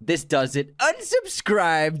 but this does it.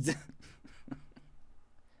 Unsubscribed.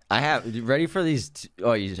 I have. You ready for these?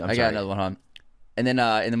 I'm sorry. Got another one on. And then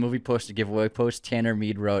in the movie poster giveaway post, Tanner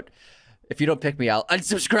Mead wrote, "If you don't pick me, I'll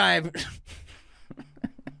unsubscribe."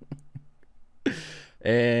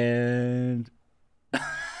 And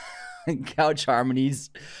Couch Harmonies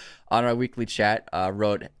on our weekly chat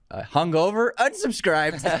wrote, "Hungover,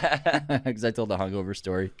 unsubscribed," because I told the hungover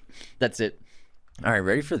story. That's it. All right,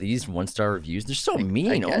 ready for these 1-star reviews? They're so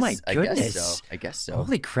mean. Oh my goodness. I guess so.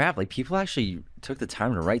 Holy crap! Like people actually took the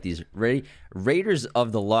time to write these. Raiders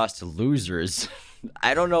of the Lost Losers.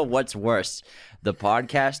 I don't know what's worse, the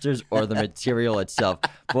podcasters or the material itself.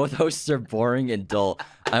 Both hosts are boring and dull.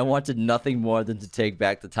 I wanted nothing more than to take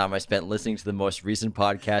back the time I spent listening to the most recent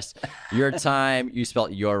podcast. Your time, you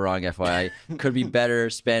spelled "your" wrong, FYI, could be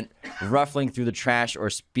better spent ruffling through the trash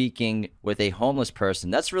or speaking with a homeless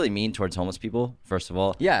person. That's really mean towards homeless people, first of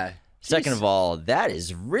all. Yeah. Second Jeez. of all, that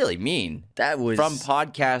is really mean. That was From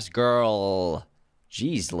Podcast Girl.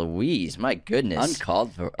 Jeez Louise, my goodness.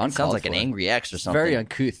 uncalled for. Sounds like an angry ex or something. Very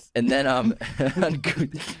uncouth. And then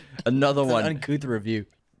uncouth. Another one. Uncouth review.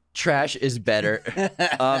 Trash is better.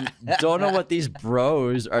 Don't know what these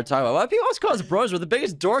bros are talking about. Why do people always call us bros? We're the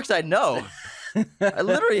biggest dorks I know. I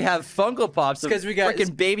literally have Funko Pops of 'cause we got-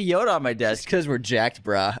 freaking Baby Yoda on my It's desk. because we're jacked,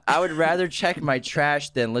 brah. I would rather check my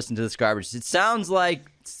trash than listen to this garbage. It sounds like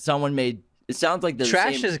someone made. It sounds like the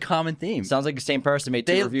Trash same, is a common theme. Sounds like the same person made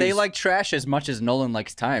two They reviews. they like trash as much as Nolan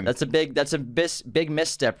likes time. That's a big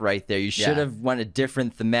misstep right there. You should Yeah. have went a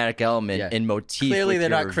different thematic element Yeah. in motif. Clearly, with they're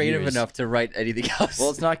your not creative reviews. enough to write anything else. Well,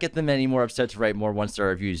 let's not get them any more upset to write more 1-star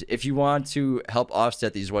reviews. If you want to help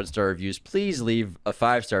offset these 1-star reviews, please leave a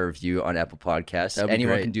 5-star review on Apple Podcasts. That'd be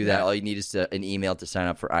Anyone great. can do that. Yeah. All you need is an email to sign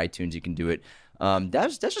up for iTunes. You can do it.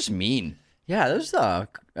 That's just mean. yeah, there's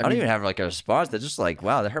I don't even have like a response. They're just like,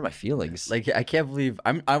 wow, that hurt my feelings. like I can't believe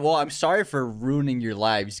I'm sorry for ruining your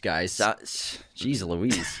lives, guys. Jeez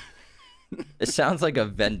Louise. It sounds like a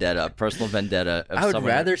vendetta, personal vendetta. Of I would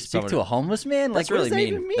someone- rather speak someone- to a homeless man. That's Like, what really does that mean.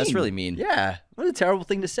 even mean. That's really mean. Yeah. What a terrible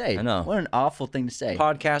thing to say. I know. What an awful thing to say.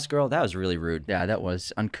 Podcast girl, that was really rude. Yeah, that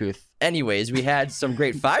was uncouth. Anyways, we had some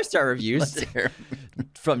great 5-star reviews Let's hear 'em.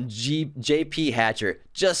 from JP Hatcher.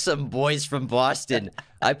 Just some boys from Boston.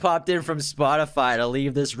 I popped in from Spotify to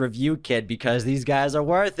leave this review, kid, because these guys are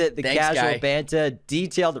worth it. The Thanks, casual guy. banter,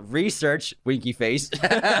 detailed research, winky face,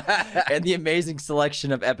 and the amazing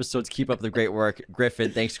selection of episodes. Keep up the great work.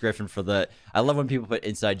 Griffin, thanks, Griffin, for the... I love when people put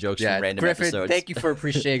inside jokes from random Griffin, episodes. thank you for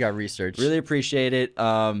appreciating our research. Really appreciate it.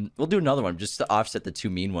 We'll do another one just to offset the two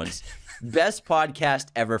mean ones. Best podcast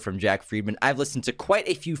ever from Jack Friedman. I've listened to quite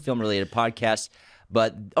a few film-related podcasts,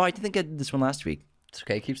 but I think I did this one last week. It's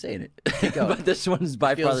okay. Keep saying it. Keep going. But this one is by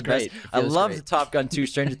far Feels the great. best. It I feels love great. the Top Gun 2,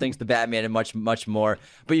 Stranger Things, The Batman, and much, much more.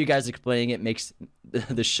 But you guys explaining it makes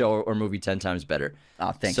the show or movie 10 times better.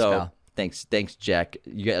 Oh, thanks, so, pal. Thanks, Jack.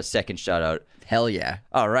 You got a second shout out. Hell yeah.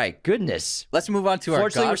 All right, goodness. Let's move on to our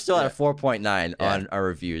Fortunately, we're God- still at a 4.9 on our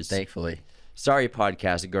reviews. Thankfully. Sorry,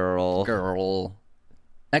 podcast girl.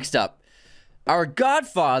 Next up, our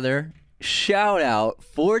Godfather shout out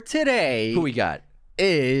for today Who we got?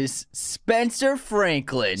 is Spencer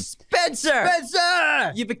Franklin. Spencer!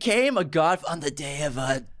 You became a god on the day of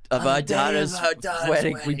our daughter's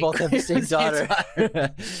wedding. We both have the same daughter.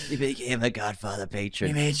 You became a Godfather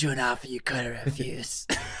patron. made you an offer you couldn't refuse.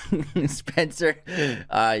 Spencer,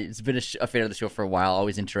 he's been a fan of the show for a while,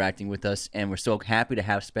 always interacting with us, and we're so happy to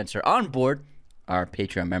have Spencer on board our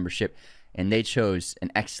Patreon membership. And they chose an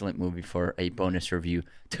excellent movie for a bonus review,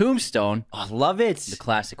 Tombstone, I love it. the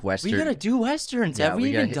classic Western. We gotta do westerns. Yeah, Have we we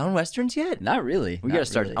even gotta- done westerns yet? Not really. We Not gotta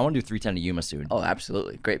start. really. I want to do 310 to Yuma soon. Oh,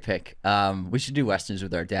 absolutely. Great pick. We should do Westerns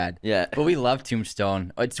with our dad. Yeah. But we love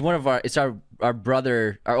Tombstone. It's one of it's our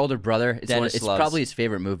brother, our older brother. Dennis It's loves- probably his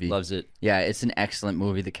favorite movie. Loves it. Yeah, it's an excellent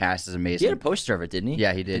movie. The cast is He amazing. had a poster of it, didn't he?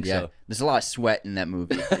 Yeah, he did. Think Yeah. so. There's a lot of sweat in that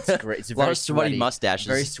movie. It's great. It's a lot very of sweaty mustaches.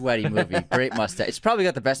 Very sweaty movie. Great mustache. It's probably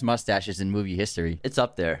got the best mustaches in movie history. It's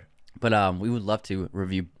up there. But we would love to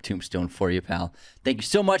review Tombstone for you, pal. Thank you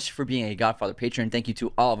so much for being a Godfather patron. Thank you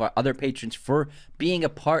to all of our other patrons for being a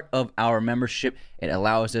part of our membership. It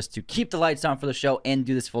allows us to keep the lights on for the show and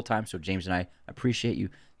do this full time. So James and I appreciate you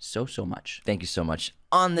so much. Thank you so much.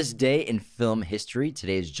 On this day in film history,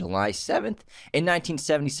 today is July 7th. In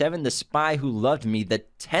 1977, The Spy Who Loved Me, the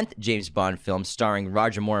 10th James Bond film starring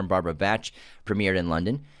Roger Moore and Barbara Batch, premiered in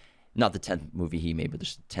London. Not the 10th movie he made, but the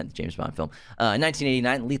 10th James Bond film. In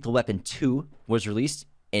 1989, Lethal Weapon 2 was released.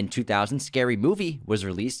 In 2000, Scary Movie was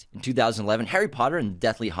released. In 2011, Harry Potter and the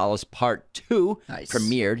Deathly Hallows Part 2 Nice.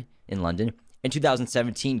 premiered in London. In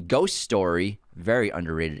 2017, Ghost Story, very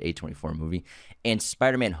underrated A24 movie, and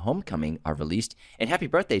Spider-Man Homecoming are released. And happy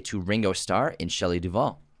birthday to Ringo Starr and Shelley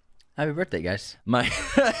Duvall. Happy birthday, guys.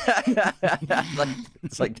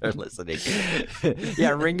 It's like they're listening.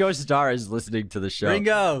 Yeah, Ringo Starr is listening to the show.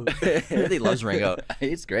 Ringo. He loves Ringo.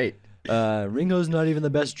 It's great. Ringo's not even the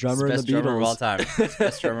best drummer Best in the Beatles. drummer of all time.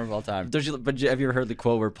 Best drummer of all time. But have you ever heard the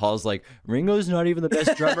quote where Paul's like, Ringo's not even the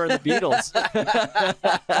best drummer in the Beatles?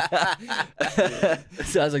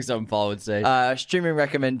 Sounds like something Paul would say. Streaming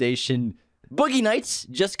recommendation. Boogie Nights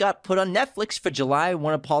just got put on Netflix for July.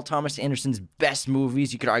 One of Paul Thomas Anderson's best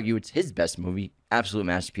movies. You could argue it's his best movie. Absolute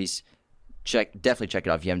masterpiece. Definitely check it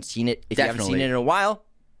out if you haven't seen it. If you haven't seen Definitely. it in a while,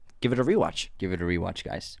 give it a rewatch. Give it a rewatch,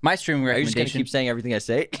 guys. My streaming Are you just recommendation. gonna keep saying everything I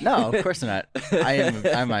say? No, of course not.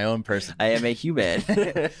 I'm my own person. I am a human.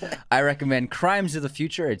 I recommend Crimes of the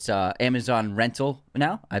Future. It's Amazon rental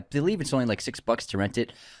now. I believe it's only like $6 to rent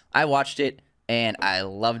it. I watched it and I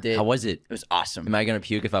loved it. How was it? It was awesome. Am I gonna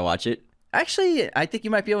puke if I watch it? Actually, I think you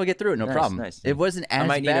might be able to get through it. No Nice, problem. nice. It wasn't as I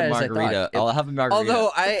might need bad a as I margarita. thought. I'll have a margarita. Although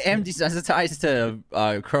I am desensitized to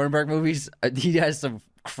Cronenberg movies, he has some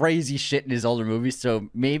crazy shit in his older movies. So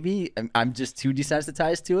maybe I'm just too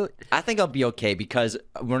desensitized to it. I think I'll be okay because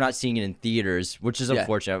we're not seeing it in theaters, which is Yeah.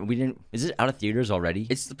 unfortunate. We didn't. Is it out of theaters already?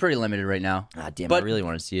 It's pretty limited right now. Ah, damn! But I really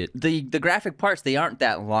want to see it. the graphic parts, they aren't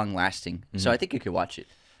that long lasting. So I think you could watch it.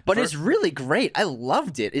 But it's really great. I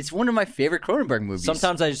loved it. It's one of my favorite Cronenberg movies.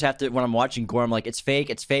 Sometimes I just have to, when I'm watching gore, I'm like, it's fake,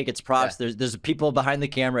 it's props. Yeah. There's people behind the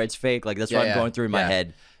camera, it's fake. Like that's what I'm going through in my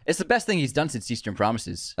head. It's the best thing he's done since Eastern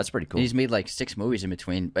Promises. That's pretty cool. He's made like 6 movies in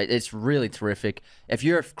between, but it's really terrific. If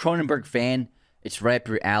you're a Cronenberg fan, it's right up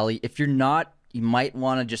your alley. If you're not, you might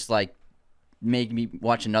want to just like make me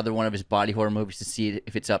watch another one of his body horror movies to see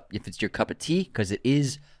if it's your cup of tea, because it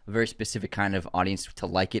is a very specific kind of audience to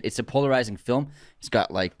like it. It's a polarizing film. It's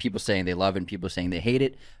got like people saying they love it and people saying they hate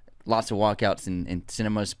it. Lots of walkouts in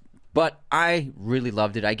cinemas. But I really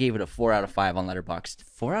loved it. I gave it a 4 out of 5 on Letterboxd.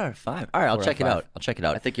 4 out of 5. All right, I'll 4 check out it of out. 5. I'll check it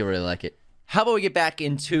out. I think you'll really like it. How about we get back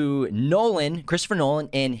into Nolan, Christopher Nolan,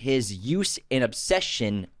 and his use and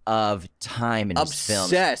obsession of time in his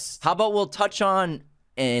films. Obsessed. How about we'll touch on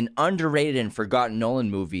an underrated and forgotten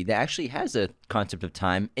Nolan movie that actually has a concept of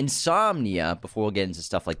time, Insomnia, before we'll get into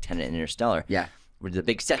stuff like Tenet and Interstellar. Yeah. With the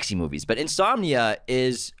big sexy movies. But Insomnia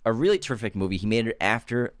is a really terrific movie. He made it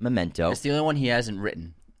after Memento. It's the only one he hasn't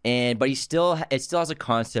written. But it still has a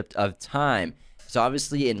concept of time. So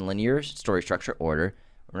obviously in linear story structure order,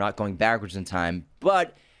 we're not going backwards in time,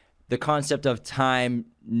 but the concept of time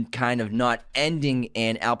kind of not ending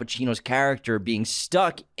and Al Pacino's character being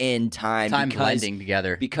stuck in time blending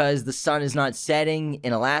together. Because the sun is not setting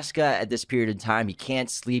in Alaska at this period of time. He can't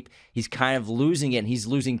sleep. He's kind of losing it, and he's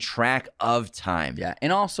losing track of time. Yeah,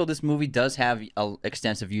 and also this movie does have a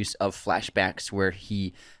extensive use of flashbacks where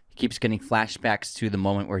he keeps getting flashbacks to the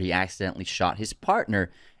moment where he accidentally shot his partner,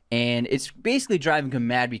 and it's basically driving him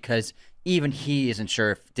mad because even he isn't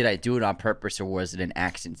sure if did I do it on purpose or was it an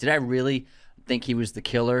accident. Did I really think he was the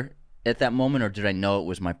killer at that moment, or did I know it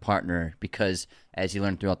was my partner? Because as you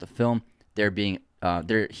learn throughout the film,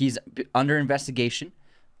 he's under investigation,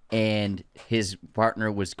 and his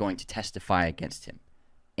partner was going to testify against him,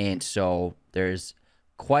 and so there's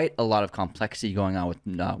quite a lot of complexity going on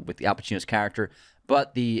with Al Pacino's character,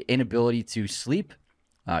 but the inability to sleep,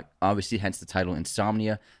 obviously, hence the title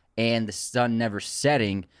Insomnia, and the sun never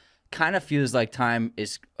setting. Kind of feels like time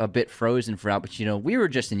is a bit frozen for Al Pacino. We were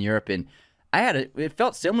just in Europe, and it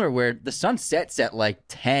felt similar where the sun sets at like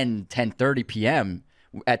 10:30 p.m.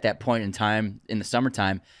 at that point in time in the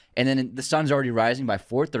summertime, and then the sun's already rising by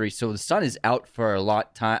 4:30, so the sun is out for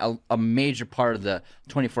a major part of the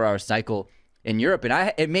 24-hour cycle in Europe,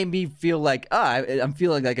 and it made me feel like I'm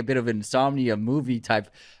feeling like a bit of an Insomnia movie type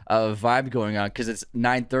of vibe going on because it's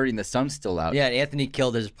 9:30 and the sun's still out. Yeah, and Anthony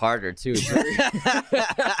killed his partner too. So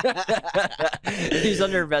he's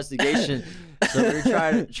under investigation, so we're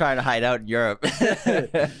trying to hide out in Europe.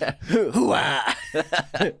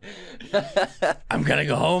 I'm gonna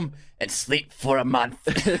go home and sleep for a month.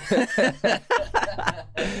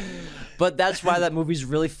 But that's why that movie's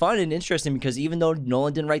really fun and interesting, because even though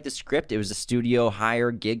Nolan didn't write the script, it was a studio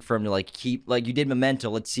hire gig for him to keep you did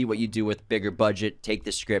Memento. Let's see what you do with bigger budget. Take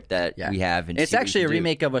the script that we have, and it's actually a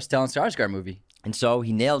remake of a Stellan Skarsgård movie. And so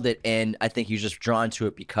he nailed it, and I think he was just drawn to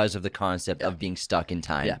it because of the concept of being stuck in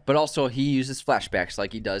time. Yeah, but also he uses flashbacks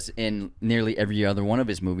like he does in nearly every other one of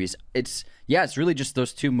his movies. It's really just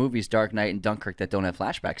those two movies, Dark Knight and Dunkirk, that don't have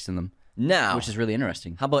flashbacks in them. Now, which is really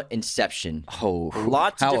interesting. How about Inception? Oh,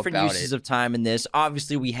 lots of different uses of time in this.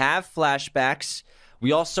 Obviously, we have flashbacks.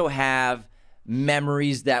 We also have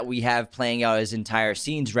memories that we have playing out as entire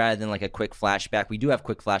scenes rather than like a quick flashback. We do have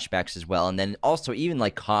quick flashbacks as well. And then also even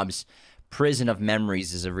like Cobb's prison of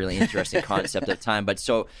memories is a really interesting concept of time. But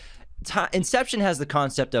so Inception has the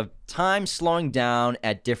concept of time slowing down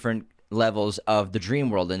at different levels of the dream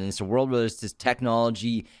world, and it's a world where this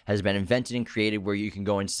technology has been invented and created where you can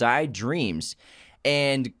go inside dreams.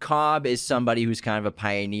 And Cobb is somebody who's kind of a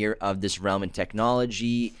pioneer of this realm in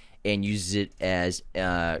technology and uses it as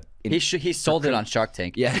he sold it on Shark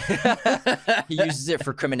Tank. Yeah. He uses it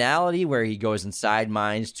for criminality, where he goes inside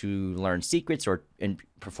minds to learn secrets and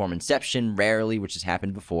perform inception, rarely, which has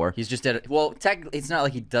happened before. He's just technically, it's not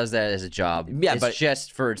like he does that as a job. Yeah, it's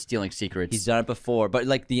just for stealing secrets. He's done it before, but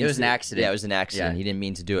it was an accident. Yeah, it was an accident. Yeah. He didn't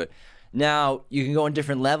mean to do it. Now, you can go in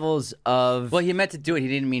different levels of... Well, he meant to do it. He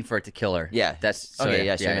didn't mean for it to kill her. Yeah. That's... Okay, he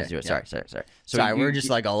meant to do it. Sorry. So we're just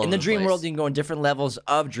like all over in the dream place. world, you can go in different levels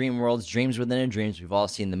of dream worlds, dreams within a dreams. We've all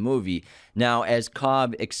seen the movie. Now, as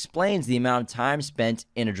Cobb explains, the amount of time spent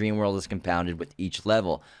in a dream world is compounded with each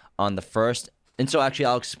level. On the first... And so actually,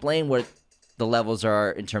 I'll explain what the levels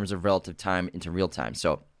are in terms of relative time into real time.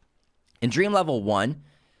 So in dream level 1...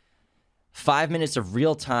 5 minutes of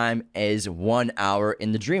real time is 1 hour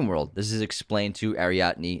in the dream world. This is explained to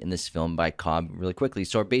Ariadne in this film by Cobb really quickly.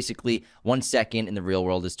 So basically, 1 second in the real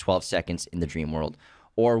world is 12 seconds in the dream world.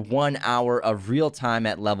 Or 1 hour of real time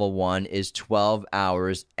at level 1 is 12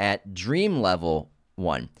 hours at dream level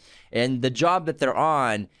 1. And the job that they're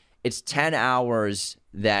on, it's 10 hours.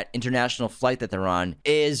 That international flight that they're on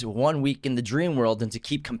is 1 week in the dream world, and to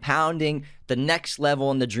keep compounding the next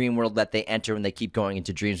level in the dream world that they enter when they keep going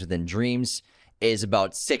into dreams within dreams is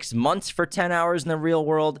about 6 months for 10 hours in the real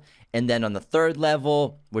world. And then on the third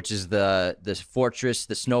level, which is the fortress,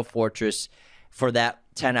 the snow fortress, for that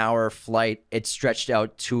 10-hour flight, it's stretched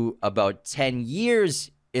out to about 10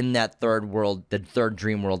 years in that third world, the third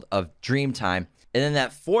dream world of dream time. And then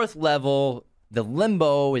that fourth level, the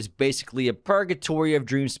limbo, is basically a purgatory of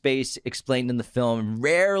dream space explained in the film.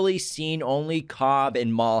 Rarely seen, only Cobb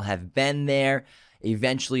and Maul have been there.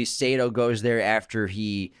 Eventually, Sato goes there after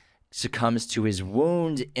he succumbs to his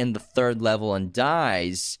wound in the third level and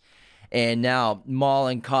dies. And now Maul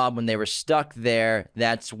and Cobb, when they were stuck there,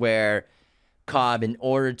 that's where Cobb, in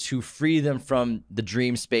order to free them from the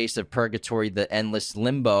dream space of purgatory, the endless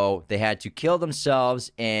limbo, they had to kill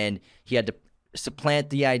themselves, and he had to supplant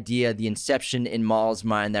the idea, the inception in Maul's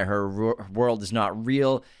mind that her world is not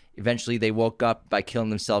real. Eventually, they woke up by killing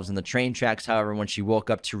themselves in the train tracks. However, when she woke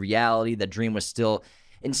up to reality, the dream was still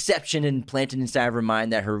inception and planted inside of her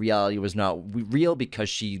mind that her reality was not real because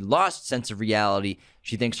she lost sense of reality.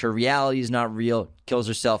 She thinks her reality is not real, kills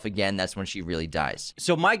herself again. That's when she really dies.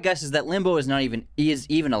 So my guess is that limbo is not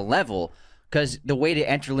even a level, because the way to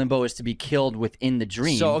enter limbo is to be killed within the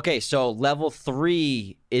dream. So level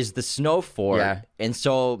 3 is the snow fort, Yeah. and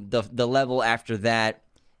so the level after that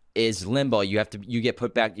is limbo. You get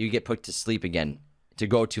put to sleep again to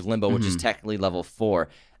go to limbo, which is technically level 4,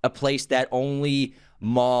 a place that only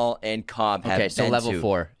Maul and Cobb have been to. Okay, so level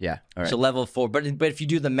 4, yeah. All right. So level 4, but if you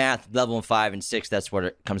do the math, level 5 and 6, that's what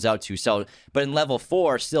it comes out to. So, but in level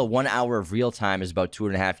 4, still 1 hour of real time is about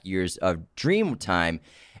 2.5 years of dream time,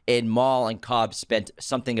 and Maul and Cobb spent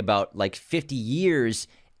something about like 50 years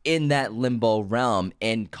in that limbo realm,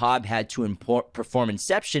 and Cobb had to perform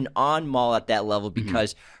inception on Maul at that level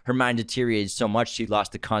because her mind deteriorated so much she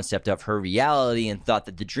lost the concept of her reality and thought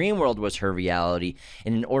that the dream world was her reality.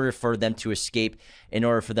 And in order for them to escape, in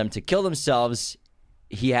order for them to kill themselves,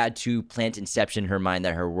 he had to plant inception in her mind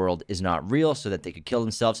that her world is not real so that they could kill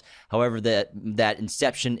themselves. However, that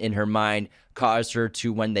inception in her mind caused her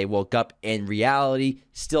to, when they woke up in reality,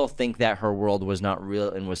 still think that her world was not real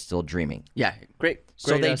and was still dreaming. Yeah, great.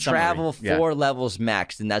 So they summary. travel Yeah. 4 levels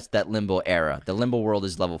max, and that's that limbo era. The limbo world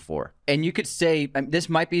is level 4. And you could say this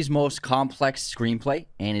might be his most complex screenplay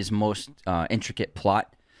and his most intricate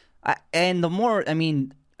plot. I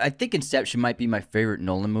think Inception might be my favorite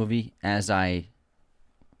Nolan movie as I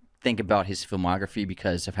think about his filmography,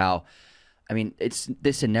 because of how,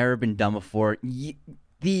 this had never been done before.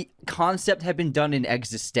 The concept had been done in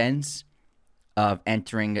Existence of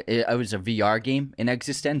entering, it was a VR game in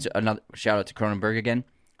Existence, another shout out to Cronenberg again,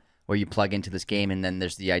 where you plug into this game and then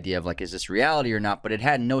there's the idea of like, is this reality or not? But it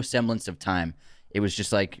had no semblance of time. It was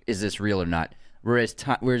just like, is this real or not? Whereas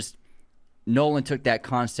Nolan took that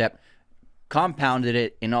concept, compounded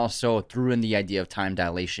it, and also threw in the idea of time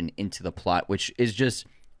dilation into the plot, which is just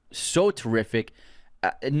so terrific.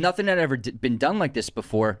 Nothing had ever been done like this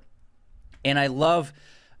before. And I love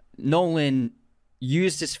Nolan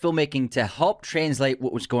used his filmmaking to help translate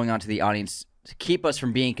what was going on to the audience, to keep us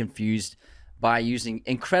from being confused by using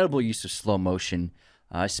incredible use of slow motion,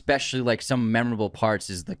 especially like some memorable parts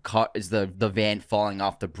is the van falling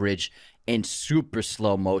off the bridge in super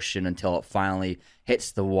slow motion until it finally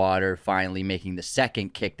hits the water, finally making the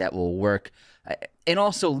second kick that will work. And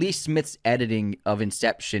also Lee Smith's editing of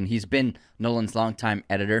Inception. He's been Nolan's longtime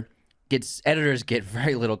editor. Editors get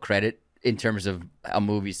very little credit in terms of a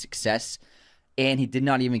movie's success, and he did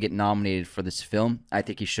not even get nominated for this film. I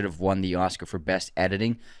think he should have won the Oscar for Best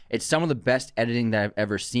Editing. It's some of the best editing that I've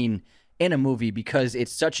ever seen in a movie because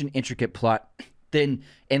it's such an intricate plot.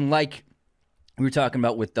 And like we were talking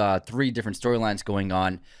about with 3 different storylines going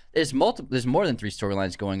on, there's more than 3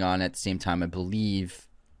 storylines going on at the same time, I believe.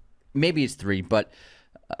 Maybe it's 3, but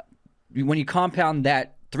when you compound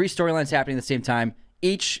that, 3 storylines happening at the same time,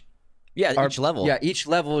 each level. Yeah, each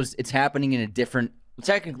level it's happening in a different.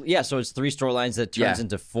 Technically, yeah. So it's 3 storylines that turns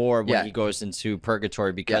into 4 when he goes into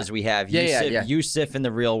purgatory because we have Yusuf in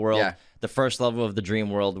the real world, the first level of the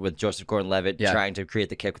dream world with Joseph Gordon-Levitt trying to create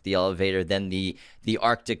the kick with the elevator. Then the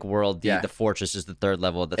Arctic world, the fortress is the 3rd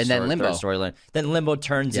level of the then Limbo storyline. Then Limbo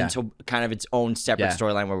turns into kind of its own separate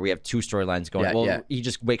storyline where we have 2 storylines going. He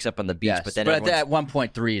just wakes up on the beach, Yes. but then at one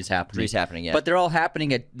point 3 is happening. 3 is happening, yeah. But they're all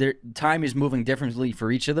happening at their time is moving differently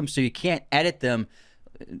for each of them, so you can't edit them.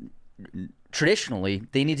 Traditionally,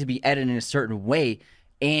 they need to be edited in a certain way,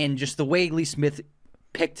 and just the way Lee Smith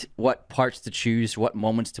picked what parts to choose, what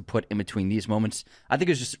moments to put in between these moments, I think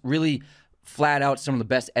it was just really flat out some of the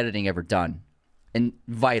best editing ever done and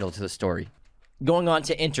vital to the story. Going on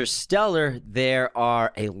to Interstellar, there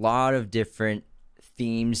are a lot of different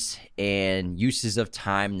themes and uses of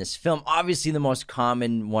time in this film. Obviously, the most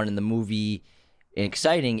common one in the movie and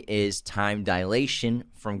exciting is time dilation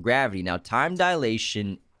from gravity. Now, time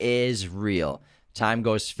dilation is real. Time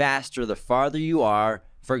goes faster the farther you are.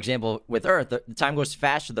 For example, with Earth, the time goes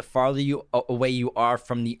faster the farther away you are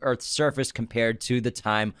from the Earth's surface compared to the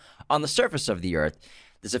time on the surface of the Earth.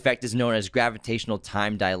 This effect is known as gravitational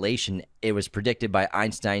time dilation. It was predicted by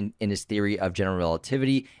Einstein in his theory of general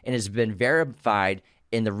relativity and has been verified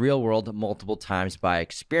in the real world multiple times by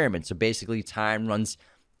experiments. So basically, time runs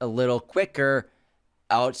a little quicker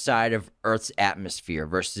outside of Earth's atmosphere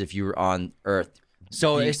versus if you were on Earth.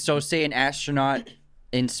 So say an astronaut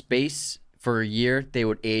in space for a year, they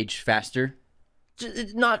would age faster.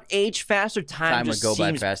 Not age faster. Time would just go by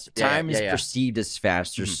seems faster. Time is Yeah. perceived as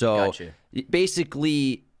faster. So Gotcha.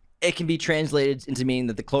 basically, it can be translated into meaning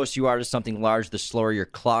that the closer you are to something large, the slower your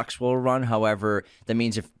clocks will run. However, that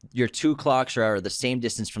means if your two clocks are the same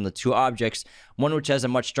distance from the two objects, one which has a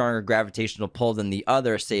much stronger gravitational pull than the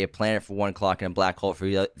other, say a planet for one clock and a black hole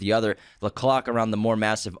for the other, the clock around the more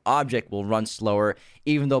massive object will run slower,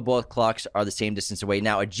 even though both clocks are the same distance away.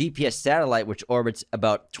 Now, a GPS satellite, which orbits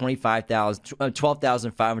about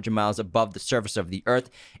 12,500 miles above the surface of the Earth,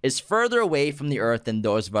 is further away from the Earth than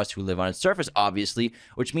those of us who live on its surface, obviously,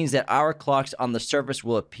 which means that our clocks on the surface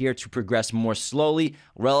will appear to progress more slowly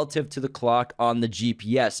relative to the clock on the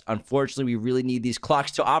GPS. Unfortunately, we really need these clocks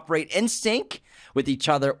to operate in sync with each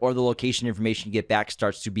other, or the location information you get back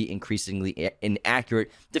starts to be increasingly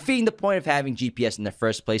inaccurate, defeating the point of having GPS in the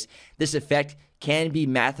first place. This effect can be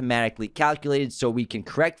mathematically calculated, so we can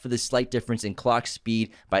correct for this slight difference in clock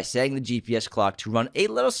speed by setting the GPS clock to run a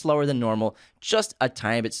little slower than normal, just a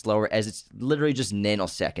tiny bit slower, as it's literally just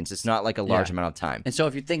nanoseconds. It's not like a large amount of time. And so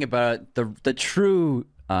if you think about it, the true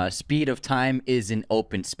speed of time is in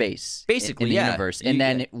open space, Basically, in the yeah. universe, and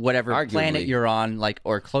then whatever Arguably. planet you're on,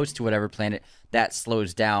 or close to whatever planet, that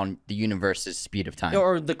slows down the universe's speed of time.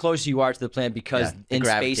 Or the closer you are to the planet, because the in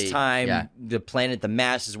gravity, space-time, the planet, the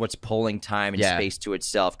mass is what's pulling time and space to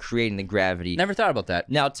itself, creating the gravity. Never thought about that.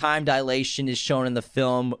 Now, time dilation is shown in the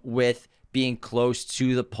film with being close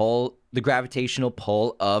to the gravitational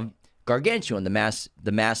pull of Gargantuan,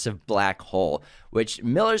 the massive black hole, which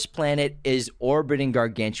Miller's planet is orbiting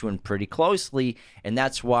Gargantuan pretty closely, and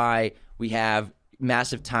that's why we have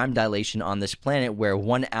massive time dilation on this planet, where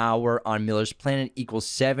 1 hour on Miller's planet equals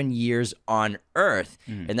 7 years on Earth.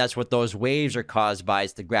 And that's what those waves are caused by,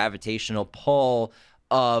 is the gravitational pull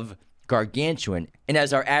of Gargantuan. And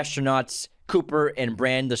as our astronauts Cooper and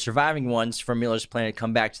Brand, the surviving ones from Miller's planet,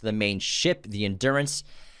 come back to the main ship, the Endurance,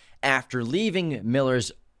 after leaving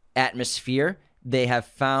Miller's atmosphere, they have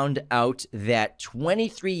found out that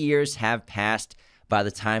 23 years have passed by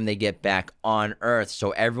the time they get back on Earth.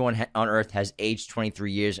 So everyone on Earth has aged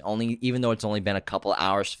 23 years, even though it's only been a couple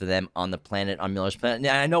hours for them on the planet, on Miller's planet.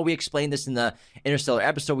 Now, I know we explained this in the Interstellar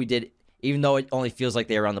episode we did. Even though it only feels like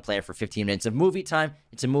they were on the planet for 15 minutes of movie time,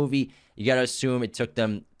 it's a movie. You got to assume it took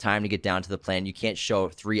them time to get down to the planet. You can't show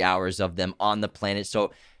 3 hours of them on the planet.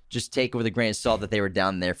 So just take it with a grain of salt that they were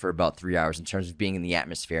down there for about 3 hours in terms of being in the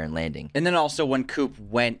atmosphere and landing. And then also when Coop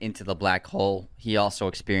went into the black hole, he also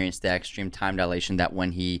experienced the extreme time dilation that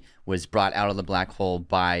when he was brought out of the black hole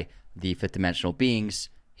by the fifth dimensional beings,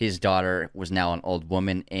 his daughter was now an old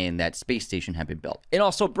woman, and that space station had been built. And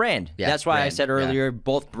also Brand. Yeah, That's why I Brand, said earlier,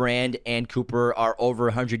 both Brand and Cooper are over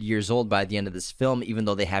 100 years old by the end of this film, even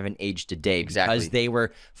though they haven't aged a day. Exactly. Because they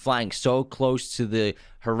were flying so close to the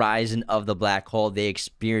horizon of the black hole, they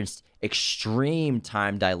experienced extreme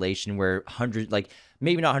time dilation where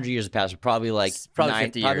maybe not 100 years have passed, but probably 50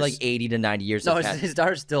 probably years. 80 to 90 years No, have passed. his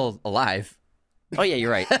daughter's still alive. Oh, yeah,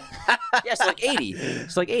 you're right. Yeah, it's like 80.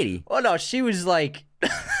 It's like 80. Oh, no, she was like,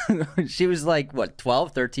 what,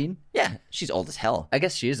 12, 13? Yeah, she's old as hell. I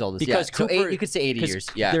guess she is old as Because yeah. So Cooper, you could say 80 years.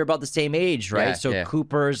 Yeah. they're about the same age, right? Yeah, so yeah.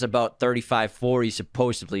 Cooper's about 35, 40,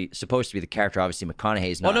 supposed to be the character. Obviously,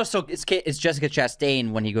 McConaughey's not. Oh, no, so it's Jessica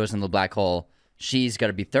Chastain when he goes into the black hole. She's got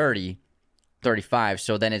to be 30, 35,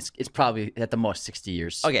 so then it's probably at the most 60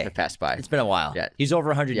 years that passed by. It's been a while. Yeah. He's over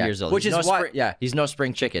 100 Yeah. years old. Which He's is no why- he's no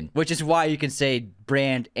spring chicken. Which is why you can say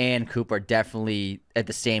Brand and Coop are definitely at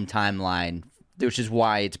the same timeline, which is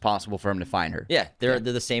why it's possible for him to find her. Yeah, they're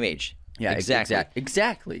the same age. Yeah,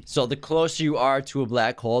 exactly. So the closer you are to a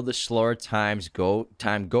black hole, the slower time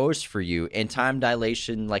goes for you. And time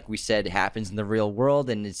dilation, like we said, happens in the real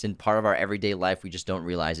world, and it's in part of our everyday life. We just don't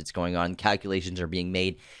realize it's going on. Calculations are being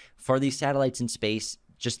made for these satellites in space.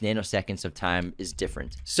 Just nanoseconds of time is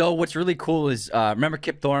different. So what's really cool is, remember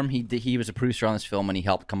Kip Thorne? He was a producer on this film, and he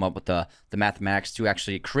helped come up with the mathematics to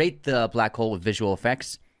actually create the black hole with visual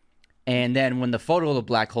effects. And then when the photo of the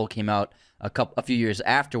black hole came out a few years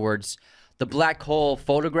afterwards, the black hole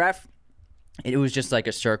photograph, it was just like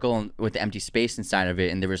a circle with empty space inside of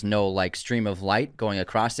it, and there was no stream of light going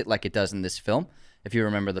across it like it does in this film, if you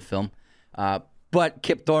remember the film. But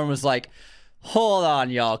Kip Thorne was like, hold on,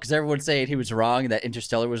 y'all, because everyone's saying he was wrong, that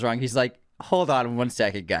Interstellar was wrong. He's like, hold on 1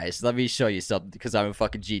 second, guys. Let me show you something, because I'm a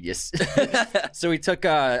fucking genius. So he took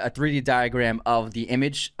a 3D diagram of the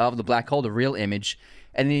image of the black hole, the real image,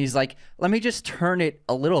 and then he's like, let me just turn it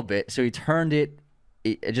a little bit. So he turned it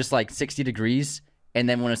just 60 degrees, And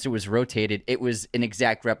then once it was rotated, it was an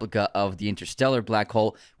exact replica of the interstellar black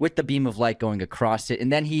hole with the beam of light going across it.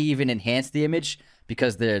 And then he even enhanced the image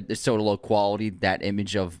because they're so low quality, that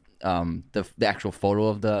image of the actual photo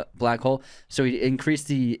of the black hole. So he increased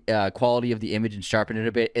the quality of the image and sharpened it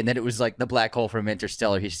a bit. And then it was like the black hole from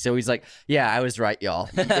Interstellar. So he's like, yeah, I was right, y'all.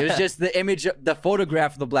 It was just the image, the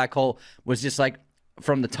photograph of the black hole was just like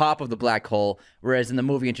from the top of the black hole. Whereas in the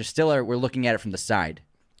movie Interstellar, we're looking at it from the side.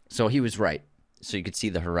 So he was right. So you could see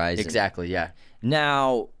the horizon. Exactly, yeah.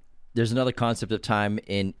 Now, there's another concept of time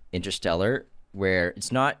in Interstellar where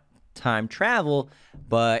it's not time travel,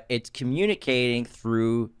 but it's communicating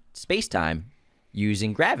through space-time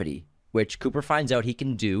using gravity, which Cooper finds out he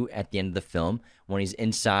can do at the end of the film when he's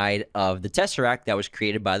inside of the Tesseract that was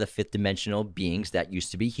created by the fifth-dimensional beings that used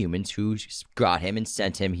to be humans who got him and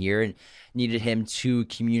sent him here and needed him to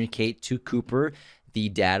communicate to Cooper the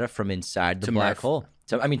data from inside the black hole.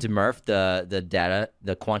 To Murph, the data,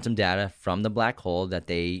 the quantum data from the black hole that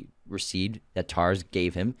they received, that TARS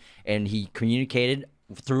gave him, and he communicated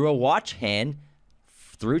through a watch hand,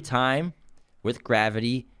 through time, with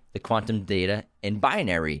gravity, the quantum data, and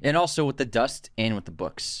binary. And also with the dust and with the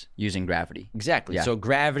books using gravity. Exactly. Yeah. So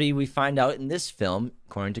gravity, we find out in this film,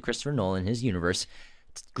 according to Christopher Nolan, his universe,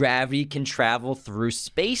 gravity can travel through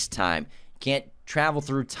space-time. Can't travel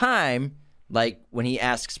through time. Like, when he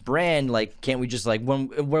asks Brand, like, can't we just, like,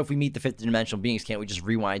 what if we meet the fifth-dimensional beings? Can't we just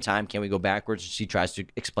rewind time? Can't we go backwards? She tries to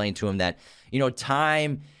explain to him that,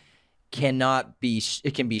 time cannot be,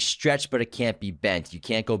 it can be stretched, but it can't be bent. You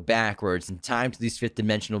can't go backwards. And time to these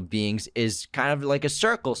fifth-dimensional beings is kind of like a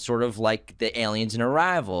circle, sort of like the aliens in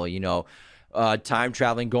Arrival, time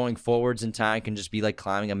traveling, going forwards in time can just be like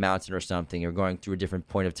climbing a mountain or something, or going through a different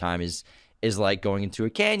point of time is like going into a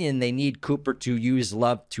canyon. They need Cooper to use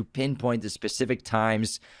love to pinpoint the specific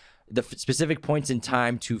times, the specific points in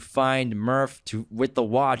time to find Murph with the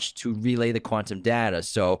watch to relay the quantum data.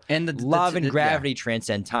 So love and gravity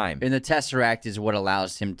transcend time. And the Tesseract is what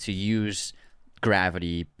allows him to use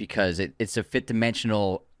gravity because it's a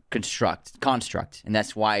fifth-dimensional construct, and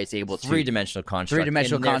that's why it's able to three-dimensional construct.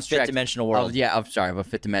 Three-dimensional construct. Fifth-dimensional world. Of a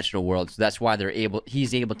fifth-dimensional world. So that's why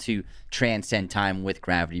he's able to transcend time with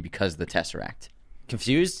gravity because of the Tesseract.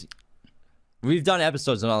 Confused? We've done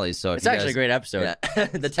episodes on all these, so it's actually a great episode. Yeah.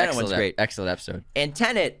 The Tenet one's great. Excellent episode. And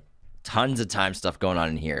Tenet, tons of time stuff going on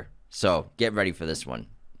in here. So get ready for this one.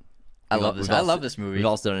 I love this movie. We've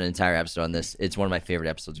also done an entire episode on this. It's one of my favorite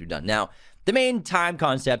episodes we've done. Now, the main time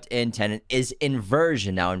concept in Tenet is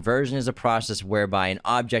inversion. Now, inversion is a process whereby an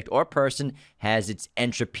object or person has its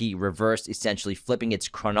entropy reversed, essentially flipping its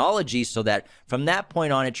chronology so that from that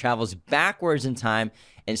point on, it travels backwards in time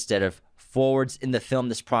instead of forwards. In the film,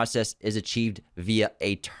 this process is achieved via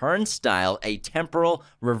a turnstile, a temporal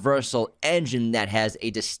reversal engine that has a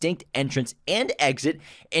distinct entrance and exit,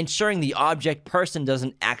 ensuring the object person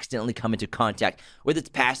doesn't accidentally come into contact with its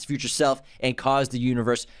past future self and cause the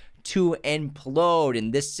universe to implode.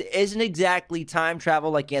 And this isn't exactly time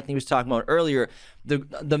travel like Anthony was talking about earlier.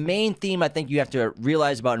 The main theme I think you have to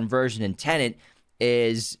realize about inversion in Tenet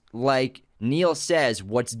is, like Neil says,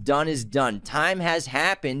 what's done is done. Time has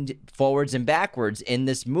happened forwards and backwards in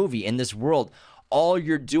this movie, in this world. All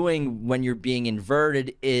you're doing when you're being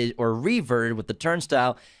inverted or reverted with the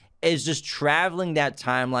turnstile is just traveling that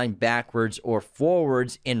timeline backwards or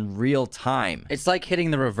forwards in real time. It's like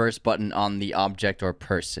hitting the reverse button on the object or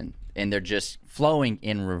person, and they're just flowing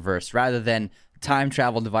in reverse rather than time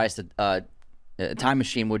travel device. A time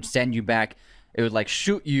machine would send you back. It would like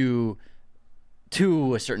shoot you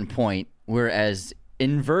to a certain point, whereas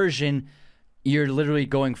inversion, you're literally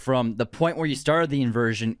going from the point where you started the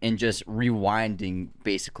inversion and just rewinding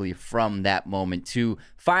basically from that moment to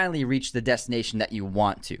finally reach the destination that you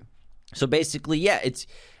want to. So basically, yeah, it's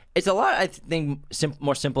a lot, I think,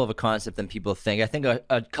 more simple of a concept than people think. I think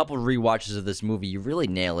a couple of rewatches of this movie, you really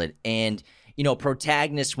nail it. And,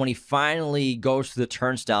 protagonist, when he finally goes through the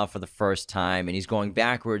turnstile for the first time and he's going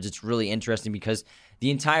backwards, it's really interesting because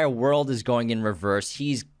the entire world is going in reverse.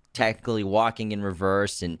 He's technically walking in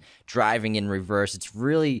reverse and driving in reverse. It's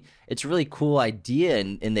really cool idea,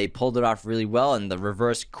 and they pulled it off really well. And the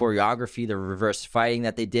reverse choreography, the reverse fighting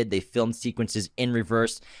that they did, they filmed sequences in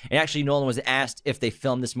reverse. And actually, Nolan was asked if they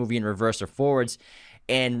filmed this movie in reverse or forwards,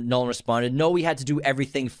 and Nolan responded, no, we had to do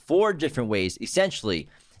everything 4 different ways, essentially.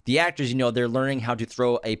 The actors, they're learning how to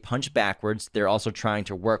throw a punch backwards. They're also trying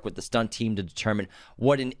to work with the stunt team to determine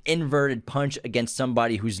what an inverted punch against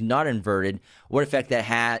somebody who's not inverted, what effect that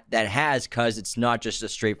has, because it's not just a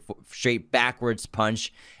straight backwards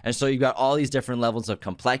punch. And so you've got all these different levels of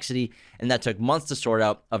complexity, and that took months to sort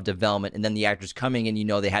out of development. And then the actors coming in,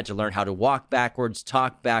 they had to learn how to walk backwards,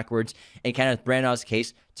 talk backwards, and kind of Brandon's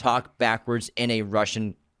case, talk backwards in a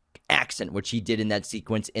Russian accent, which he did in that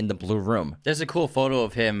sequence in the Blue Room. There's a cool photo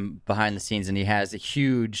of him behind the scenes, and he has a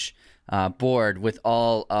huge board with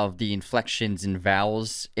all of the inflections and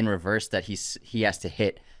vowels in reverse that he has to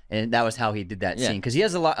hit. And that was how he did that scene, because he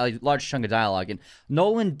has a large chunk of dialogue. And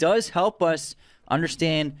Nolan does help us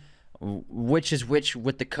understand which is which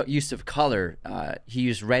with the use of color. He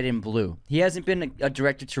used red and blue. He hasn't been a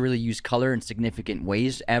director to really use color in significant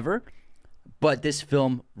ways ever, but this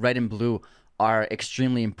film, red and blue, are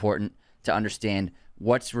extremely important to understand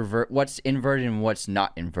what's inverted and what's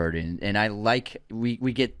not inverted. And I like we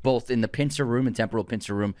get both in the pincer room and temporal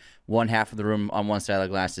pincer room. One half of the room on one side of the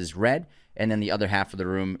glass is red, and then the other half of the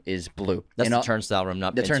room is blue. That's the turnstile room,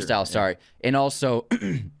 not the pincer. Turnstile. Sorry, and also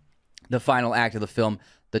the final act of the film.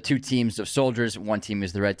 The two teams of soldiers. One team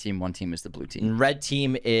is the red team. One team is the blue team. And red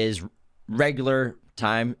team is regular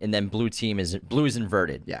time, and then blue is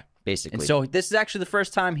inverted. Yeah. Basically. And so this is actually the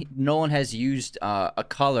first time Nolan has used a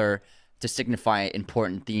color to signify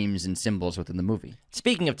important themes and symbols within the movie.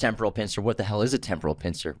 Speaking of temporal pincer, what the hell is a temporal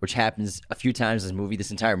pincer? Which happens a few times in this movie.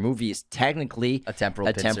 This entire movie is technically a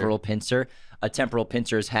temporal pincer. A temporal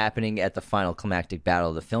pincer is happening at the final climactic battle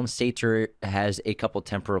of the film. Sator has a couple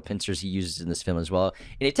temporal pincers he uses in this film as well.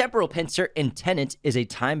 And a temporal pincer in Tenet is a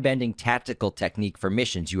time-bending tactical technique for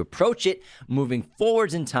missions. You approach it moving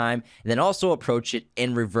forwards in time, and then also approach it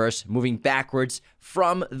in reverse, moving backwards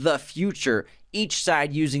from the future, each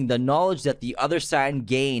side using the knowledge that the other side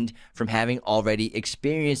gained from having already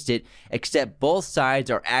experienced it, except both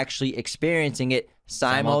sides are actually experiencing it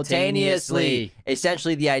simultaneously.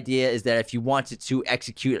 Essentially, the idea is that if you wanted to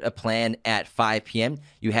execute a plan at 5 p.m.,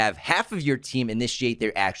 you have half of your team initiate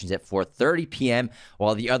their actions at 4:30 p.m.,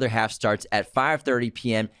 while the other half starts at 5:30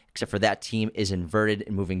 p.m., except for that team is inverted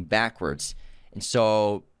and moving backwards. And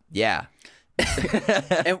so, yeah.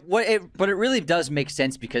 But it really does make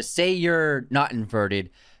sense, because say you're not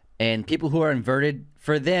inverted, and people who are inverted,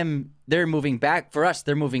 for them, they're moving back. For us,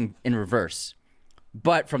 they're moving in reverse.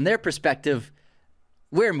 But from their perspective,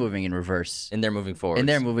 we're moving in reverse. And they're moving forwards. And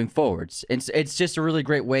they're moving forwards. It's just a really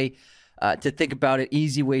great way to think about it,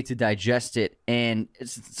 easy way to digest it. And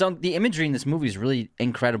the imagery in this movie is really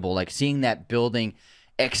incredible. Like seeing that building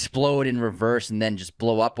explode in reverse and then just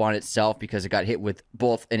blow up on itself because it got hit with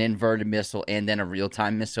both an inverted missile and then a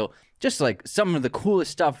real-time missile. Just like some of the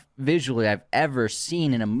coolest stuff visually I've ever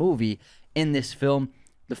seen in a movie in this film.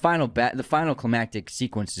 The final climactic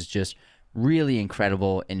sequence is just really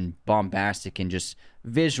incredible and bombastic and just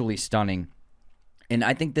visually stunning. And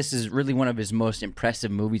I think this is really one of his most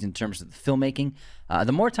impressive movies in terms of the filmmaking.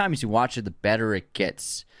 The more times you watch it, the better it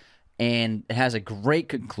gets. And it has a great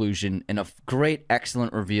conclusion and a great,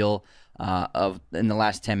 excellent reveal in the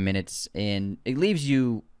last 10 minutes. And it leaves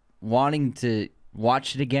you wanting to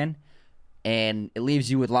watch it again. And it leaves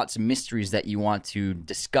you with lots of mysteries that you want to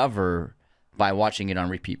discover by watching it on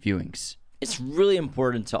repeat viewings. It's really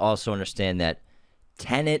important to also understand that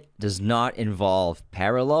Tenet does not involve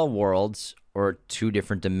parallel worlds or two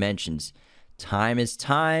different dimensions. Time is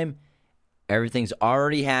time. Everything's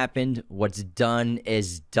already happened. What's done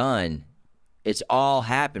is done. It's all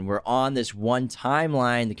happened. We're on this one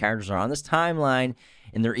timeline. The characters are on this timeline,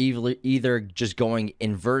 and they're either just going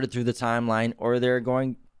inverted through the timeline or they're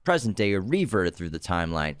going present day or reverted through the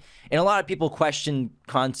timeline. And a lot of people question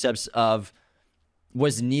concepts of,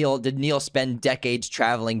 did Neil spend decades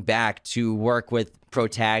traveling back to work with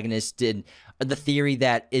protagonists? Did the theory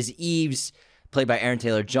that is Eves, played by Aaron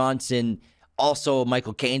Taylor Johnson, also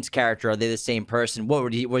Michael Caine's character, are they the same person?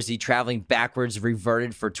 Was he traveling backwards,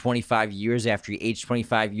 reverted for 25 years after he aged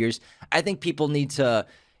 25 years? I think people need to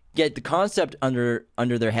get the concept under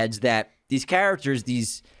their heads that these characters,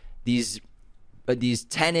 these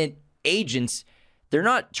Tenet agents, they're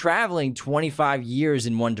not traveling 25 years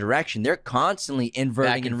in one direction. They're constantly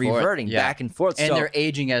inverting and reverting back and forth. And so they're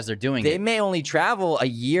aging as they're doing they it. may only travel a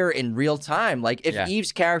year in real time. Like if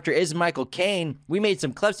Eve's character is Michael Caine, we made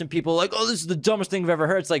some clips and people are like, oh, this is the dumbest thing I've ever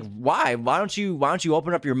heard. It's like, why? Why don't you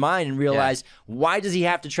open up your mind and realize why does he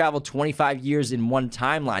have to travel 25 years in one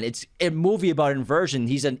timeline? It's a movie about inversion.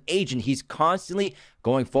 He's an agent. He's constantly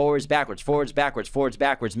going forwards, backwards, forwards, backwards, forwards,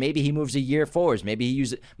 backwards. Maybe he moves a year forwards. Maybe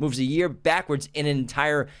he moves a year backwards in an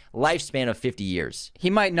entire lifespan of 50 years. He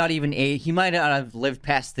might not even age. He might not have lived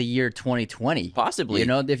past the year 2020. Possibly. You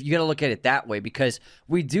know, if you got to look at it that way, because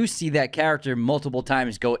we do see that character multiple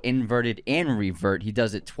times go inverted and revert. He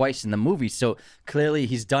does it twice in the movie. So clearly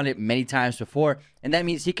he's done it many times before. And that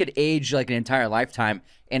means he could age like an entire lifetime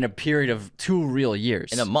in a period of 2 real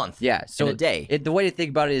years. In a month. Yeah. So in a day. The way to think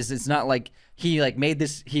about it is it's not like he like made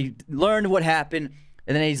this, he learned what happened,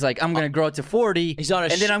 and then he's like, I'm going to grow it to 40,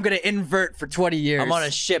 then I'm going to invert for 20 years. I'm on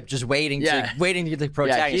a ship just waiting to get the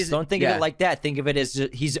protagonist. Don't think of it like that. Think of it as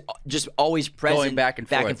he's just always present. Going back and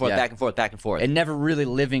forth. Back and forth, back and forth. And never really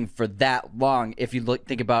living for that long if you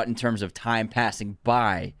think about in terms of time passing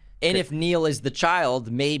by. And if Neil is the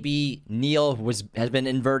child, maybe Neil has been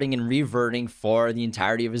inverting and reverting for the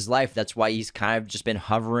entirety of his life. That's why he's kind of just been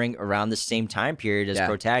hovering around the same time period as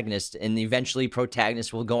protagonist. And eventually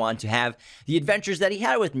protagonist will go on to have the adventures that he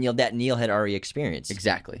had with Neil that Neil had already experienced.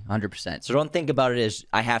 Exactly, 100%. So don't think about it as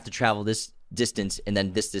I have to travel this distance and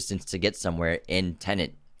then this distance to get somewhere. In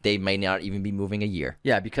Tenet, they may not even be moving a year.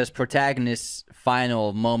 Yeah, because protagonist's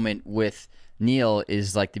final moment with Neil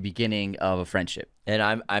is like the beginning of a friendship.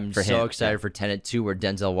 And I'm so excited for Tenet 2, where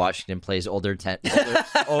Denzel Washington plays older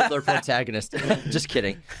protagonist. Just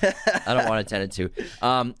kidding. I don't want a Tenet 2.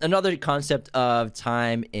 Another concept of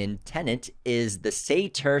time in Tenet is the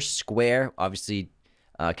Sator Square. Obviously,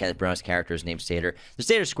 Kenneth Branagh's character is named Sator. The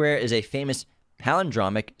Sator Square is a famous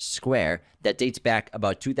palindromic square that dates back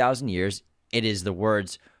about 2,000 years. It is the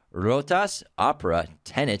words rotas, opera,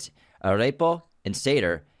 Tenet, arepo, and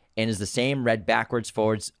Sator, and is the same read backwards,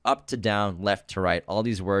 forwards, up to down, left to right. All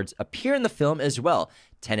these words appear in the film as well.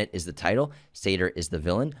 Tenet is the title, Sator is the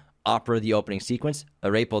villain, opera the opening sequence,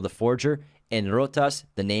 arepo the forger, and rotas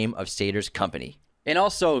the name of Sator's company. And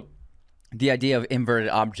also, the idea of inverted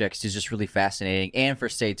objects is just really fascinating. And for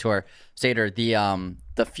Sator,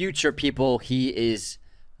 the future people he is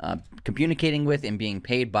communicating with and being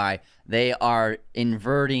paid by, they are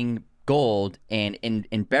inverting gold and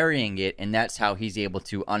burying it, and that's how he's able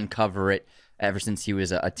to uncover it ever since he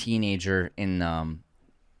was a teenager in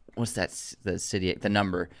what's that, the city, the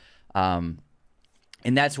number, and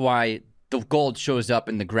that's why the gold shows up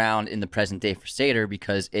in the ground in the present day for Sator,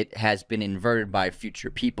 because it has been inverted by future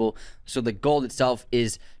people. So the gold itself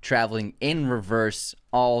is traveling in reverse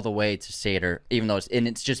all the way to Sator, even though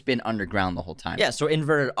it's just been underground the whole time. Yeah, so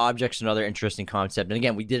inverted objects, another interesting concept. And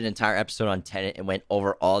again, we did an entire episode on Tenet and went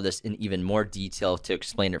over all this in even more detail to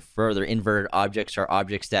explain it further. Inverted objects are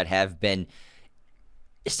objects that have been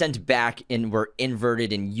sent back and were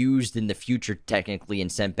inverted and used in the future technically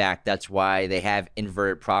and sent back. That's why they have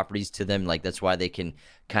inverted properties to them. Like, that's why they can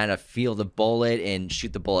kind of feel the bullet and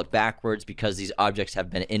shoot the bullet backwards, because these objects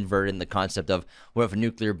have been inverted. In the concept of, what if a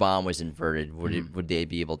nuclear bomb was inverted? Would they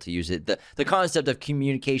be able to use it? The concept of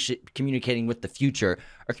communicating with the future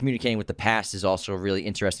or communicating with the past is also a really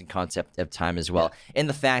interesting concept of time as well. And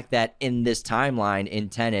the fact that in this timeline in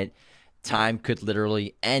Tenet, time could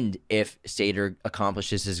literally end if Sator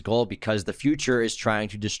accomplishes his goal, because the future is trying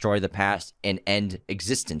to destroy the past and end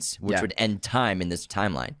existence, which would end time in this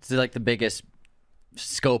timeline. It's like the biggest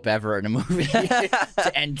scope ever in a movie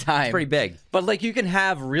to end time. It's pretty big. But like, you can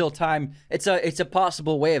have real time. It's a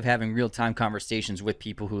possible way of having real time conversations with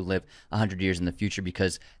people who live 100 years in the future,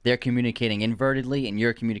 because they're communicating invertedly and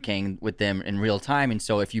you're communicating with them in real time. And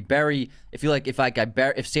so if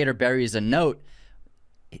Sator buries a note,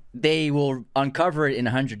 they will uncover it in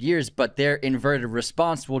 100 years, but their inverted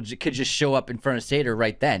response could just show up in front of Sator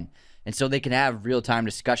right then. And so they can have real-time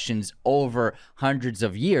discussions over hundreds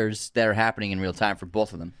of years that are happening in real time for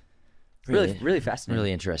both of them. Really fascinating.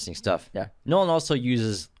 Really interesting stuff. Yeah. Nolan also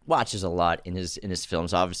uses watches a lot in his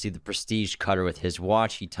films. Obviously, the Prestige cutter with his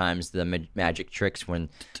watch. He times the magic tricks when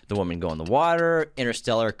the women go in the water.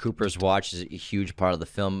 Interstellar, Cooper's watch is a huge part of the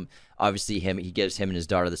film. Obviously, he gives him and his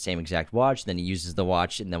daughter the same exact watch. Then he uses the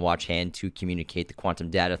watch and the watch hand to communicate the quantum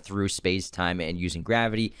data through space, time, and using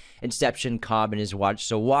gravity. Inception, Cobb, and his watch.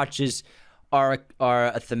 So watches are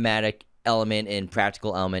a thematic element and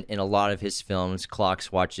practical element in a lot of his films.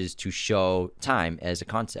 Clocks, watches to show time as a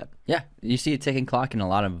concept. Yeah, you see a ticking clock in a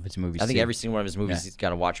lot of his movies. I think every single one of his movies, he's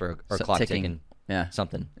got a watch or a clock ticking.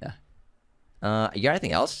 Something. Yeah. You got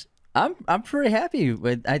anything else? I'm pretty happy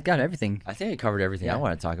with. I got everything. I think I covered everything I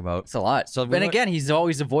want to talk about. It's a lot. So, and again, he's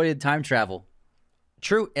always avoided time travel.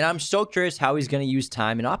 True, and I'm so curious how he's going to use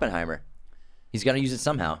time in Oppenheimer. He's going to use it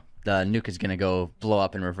somehow. the nuke is gonna go blow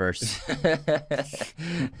up in reverse.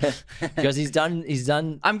 Because he's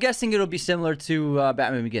done. I'm guessing it'll be similar to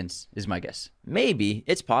Batman Begins. Is my guess. Maybe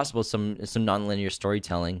it's possible some nonlinear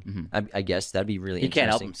storytelling. I guess that'd be really He interesting.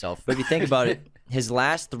 can't help himself. But if you think about it, his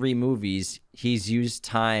last 3 movies, he's used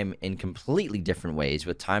time in completely different ways,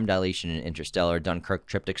 with time dilation in Interstellar, Dunkirk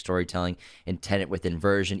triptych storytelling, and Tenet with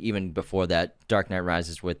inversion. Even before that, Dark Knight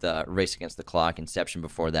Rises with Race Against the Clock, Inception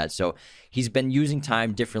before that. So he's been using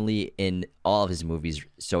time differently in all of his movies.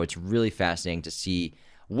 So it's really fascinating to see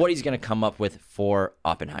what he's going to come up with for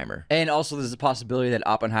Oppenheimer. And also, there's a possibility that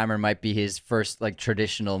Oppenheimer might be his first like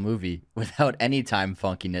traditional movie without any time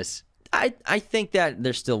funkiness. I think that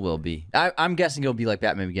there still will be. I'm guessing it'll be like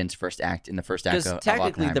Batman Begins first act in the first act of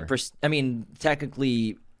technically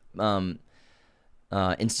Oppenheimer.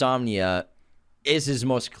 Insomnia is his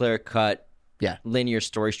most clear cut linear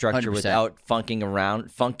story structure 100%. without funking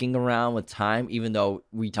around with time, even though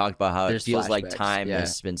we talked about how There's it feels like flashbacks, time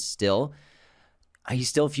has been still. He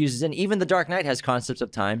still fuses in. Even The Dark Knight has concepts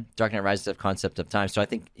of time. Dark Knight Rises have concept of time. So I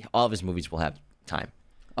think all of his movies will have time.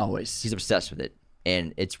 Always. He's obsessed with it.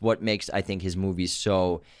 And it's what makes, I think, his movies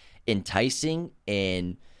so enticing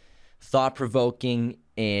and thought-provoking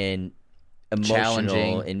and emotional,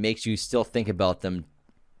 challenging, and makes you still think about them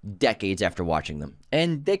decades after watching them.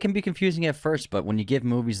 And they can be confusing at first, but when you give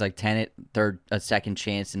movies like Tenet a second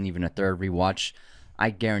chance and even a third rewatch,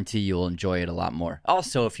 I guarantee you'll enjoy it a lot more.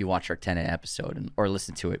 Also, if you watch our Tenet episode or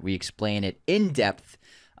listen to it, we explain it in depth.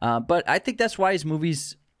 But I think that's why his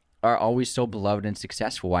movies are always so beloved and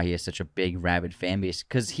successful, why he has such a big, rabid fan base,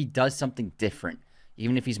 because he does something different.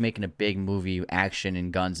 Even if he's making a big movie, action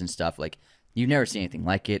and guns and stuff, like, you've never seen anything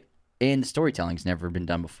like it, and the storytelling's never been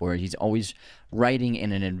done before. He's always writing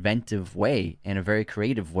in an inventive way, in a very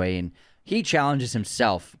creative way, and he challenges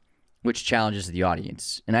himself, which challenges the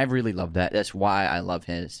audience, and I really love that. That's why I love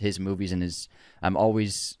his movies, and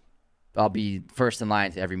I'll be first in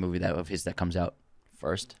line to every movie of his that comes out.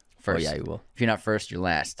 First? First. Oh, yeah, you will. If you're not first, you're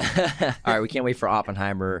last. All right, we can't wait for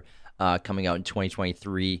Oppenheimer coming out in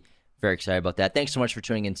 2023. Very excited about that. Thanks so much for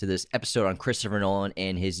tuning into this episode on Christopher Nolan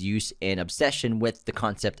and his use and obsession with the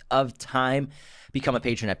concept of time. Become a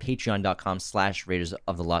patron at patreon.com/Raiders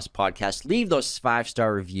of the Lost Podcast. Leave those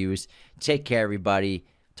 5-star reviews. Take care, everybody.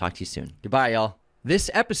 Talk to you soon. Goodbye, y'all.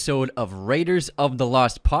 This episode of Raiders of the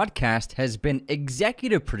Lost Podcast has been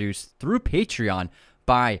executive produced through Patreon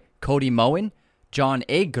by Cody Moen, John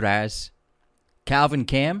A. Graz, Calvin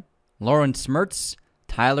Cam, Lauren Smertz,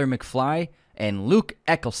 Tyler McFly, and Luke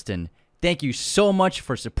Eccleston. Thank you so much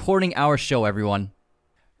for supporting our show, everyone.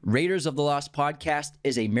 Raiders of the Lost Podcast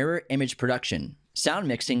is a mirror image production. Sound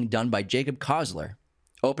mixing done by Jacob Kozler.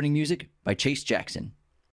 Opening music by Chase Jackson.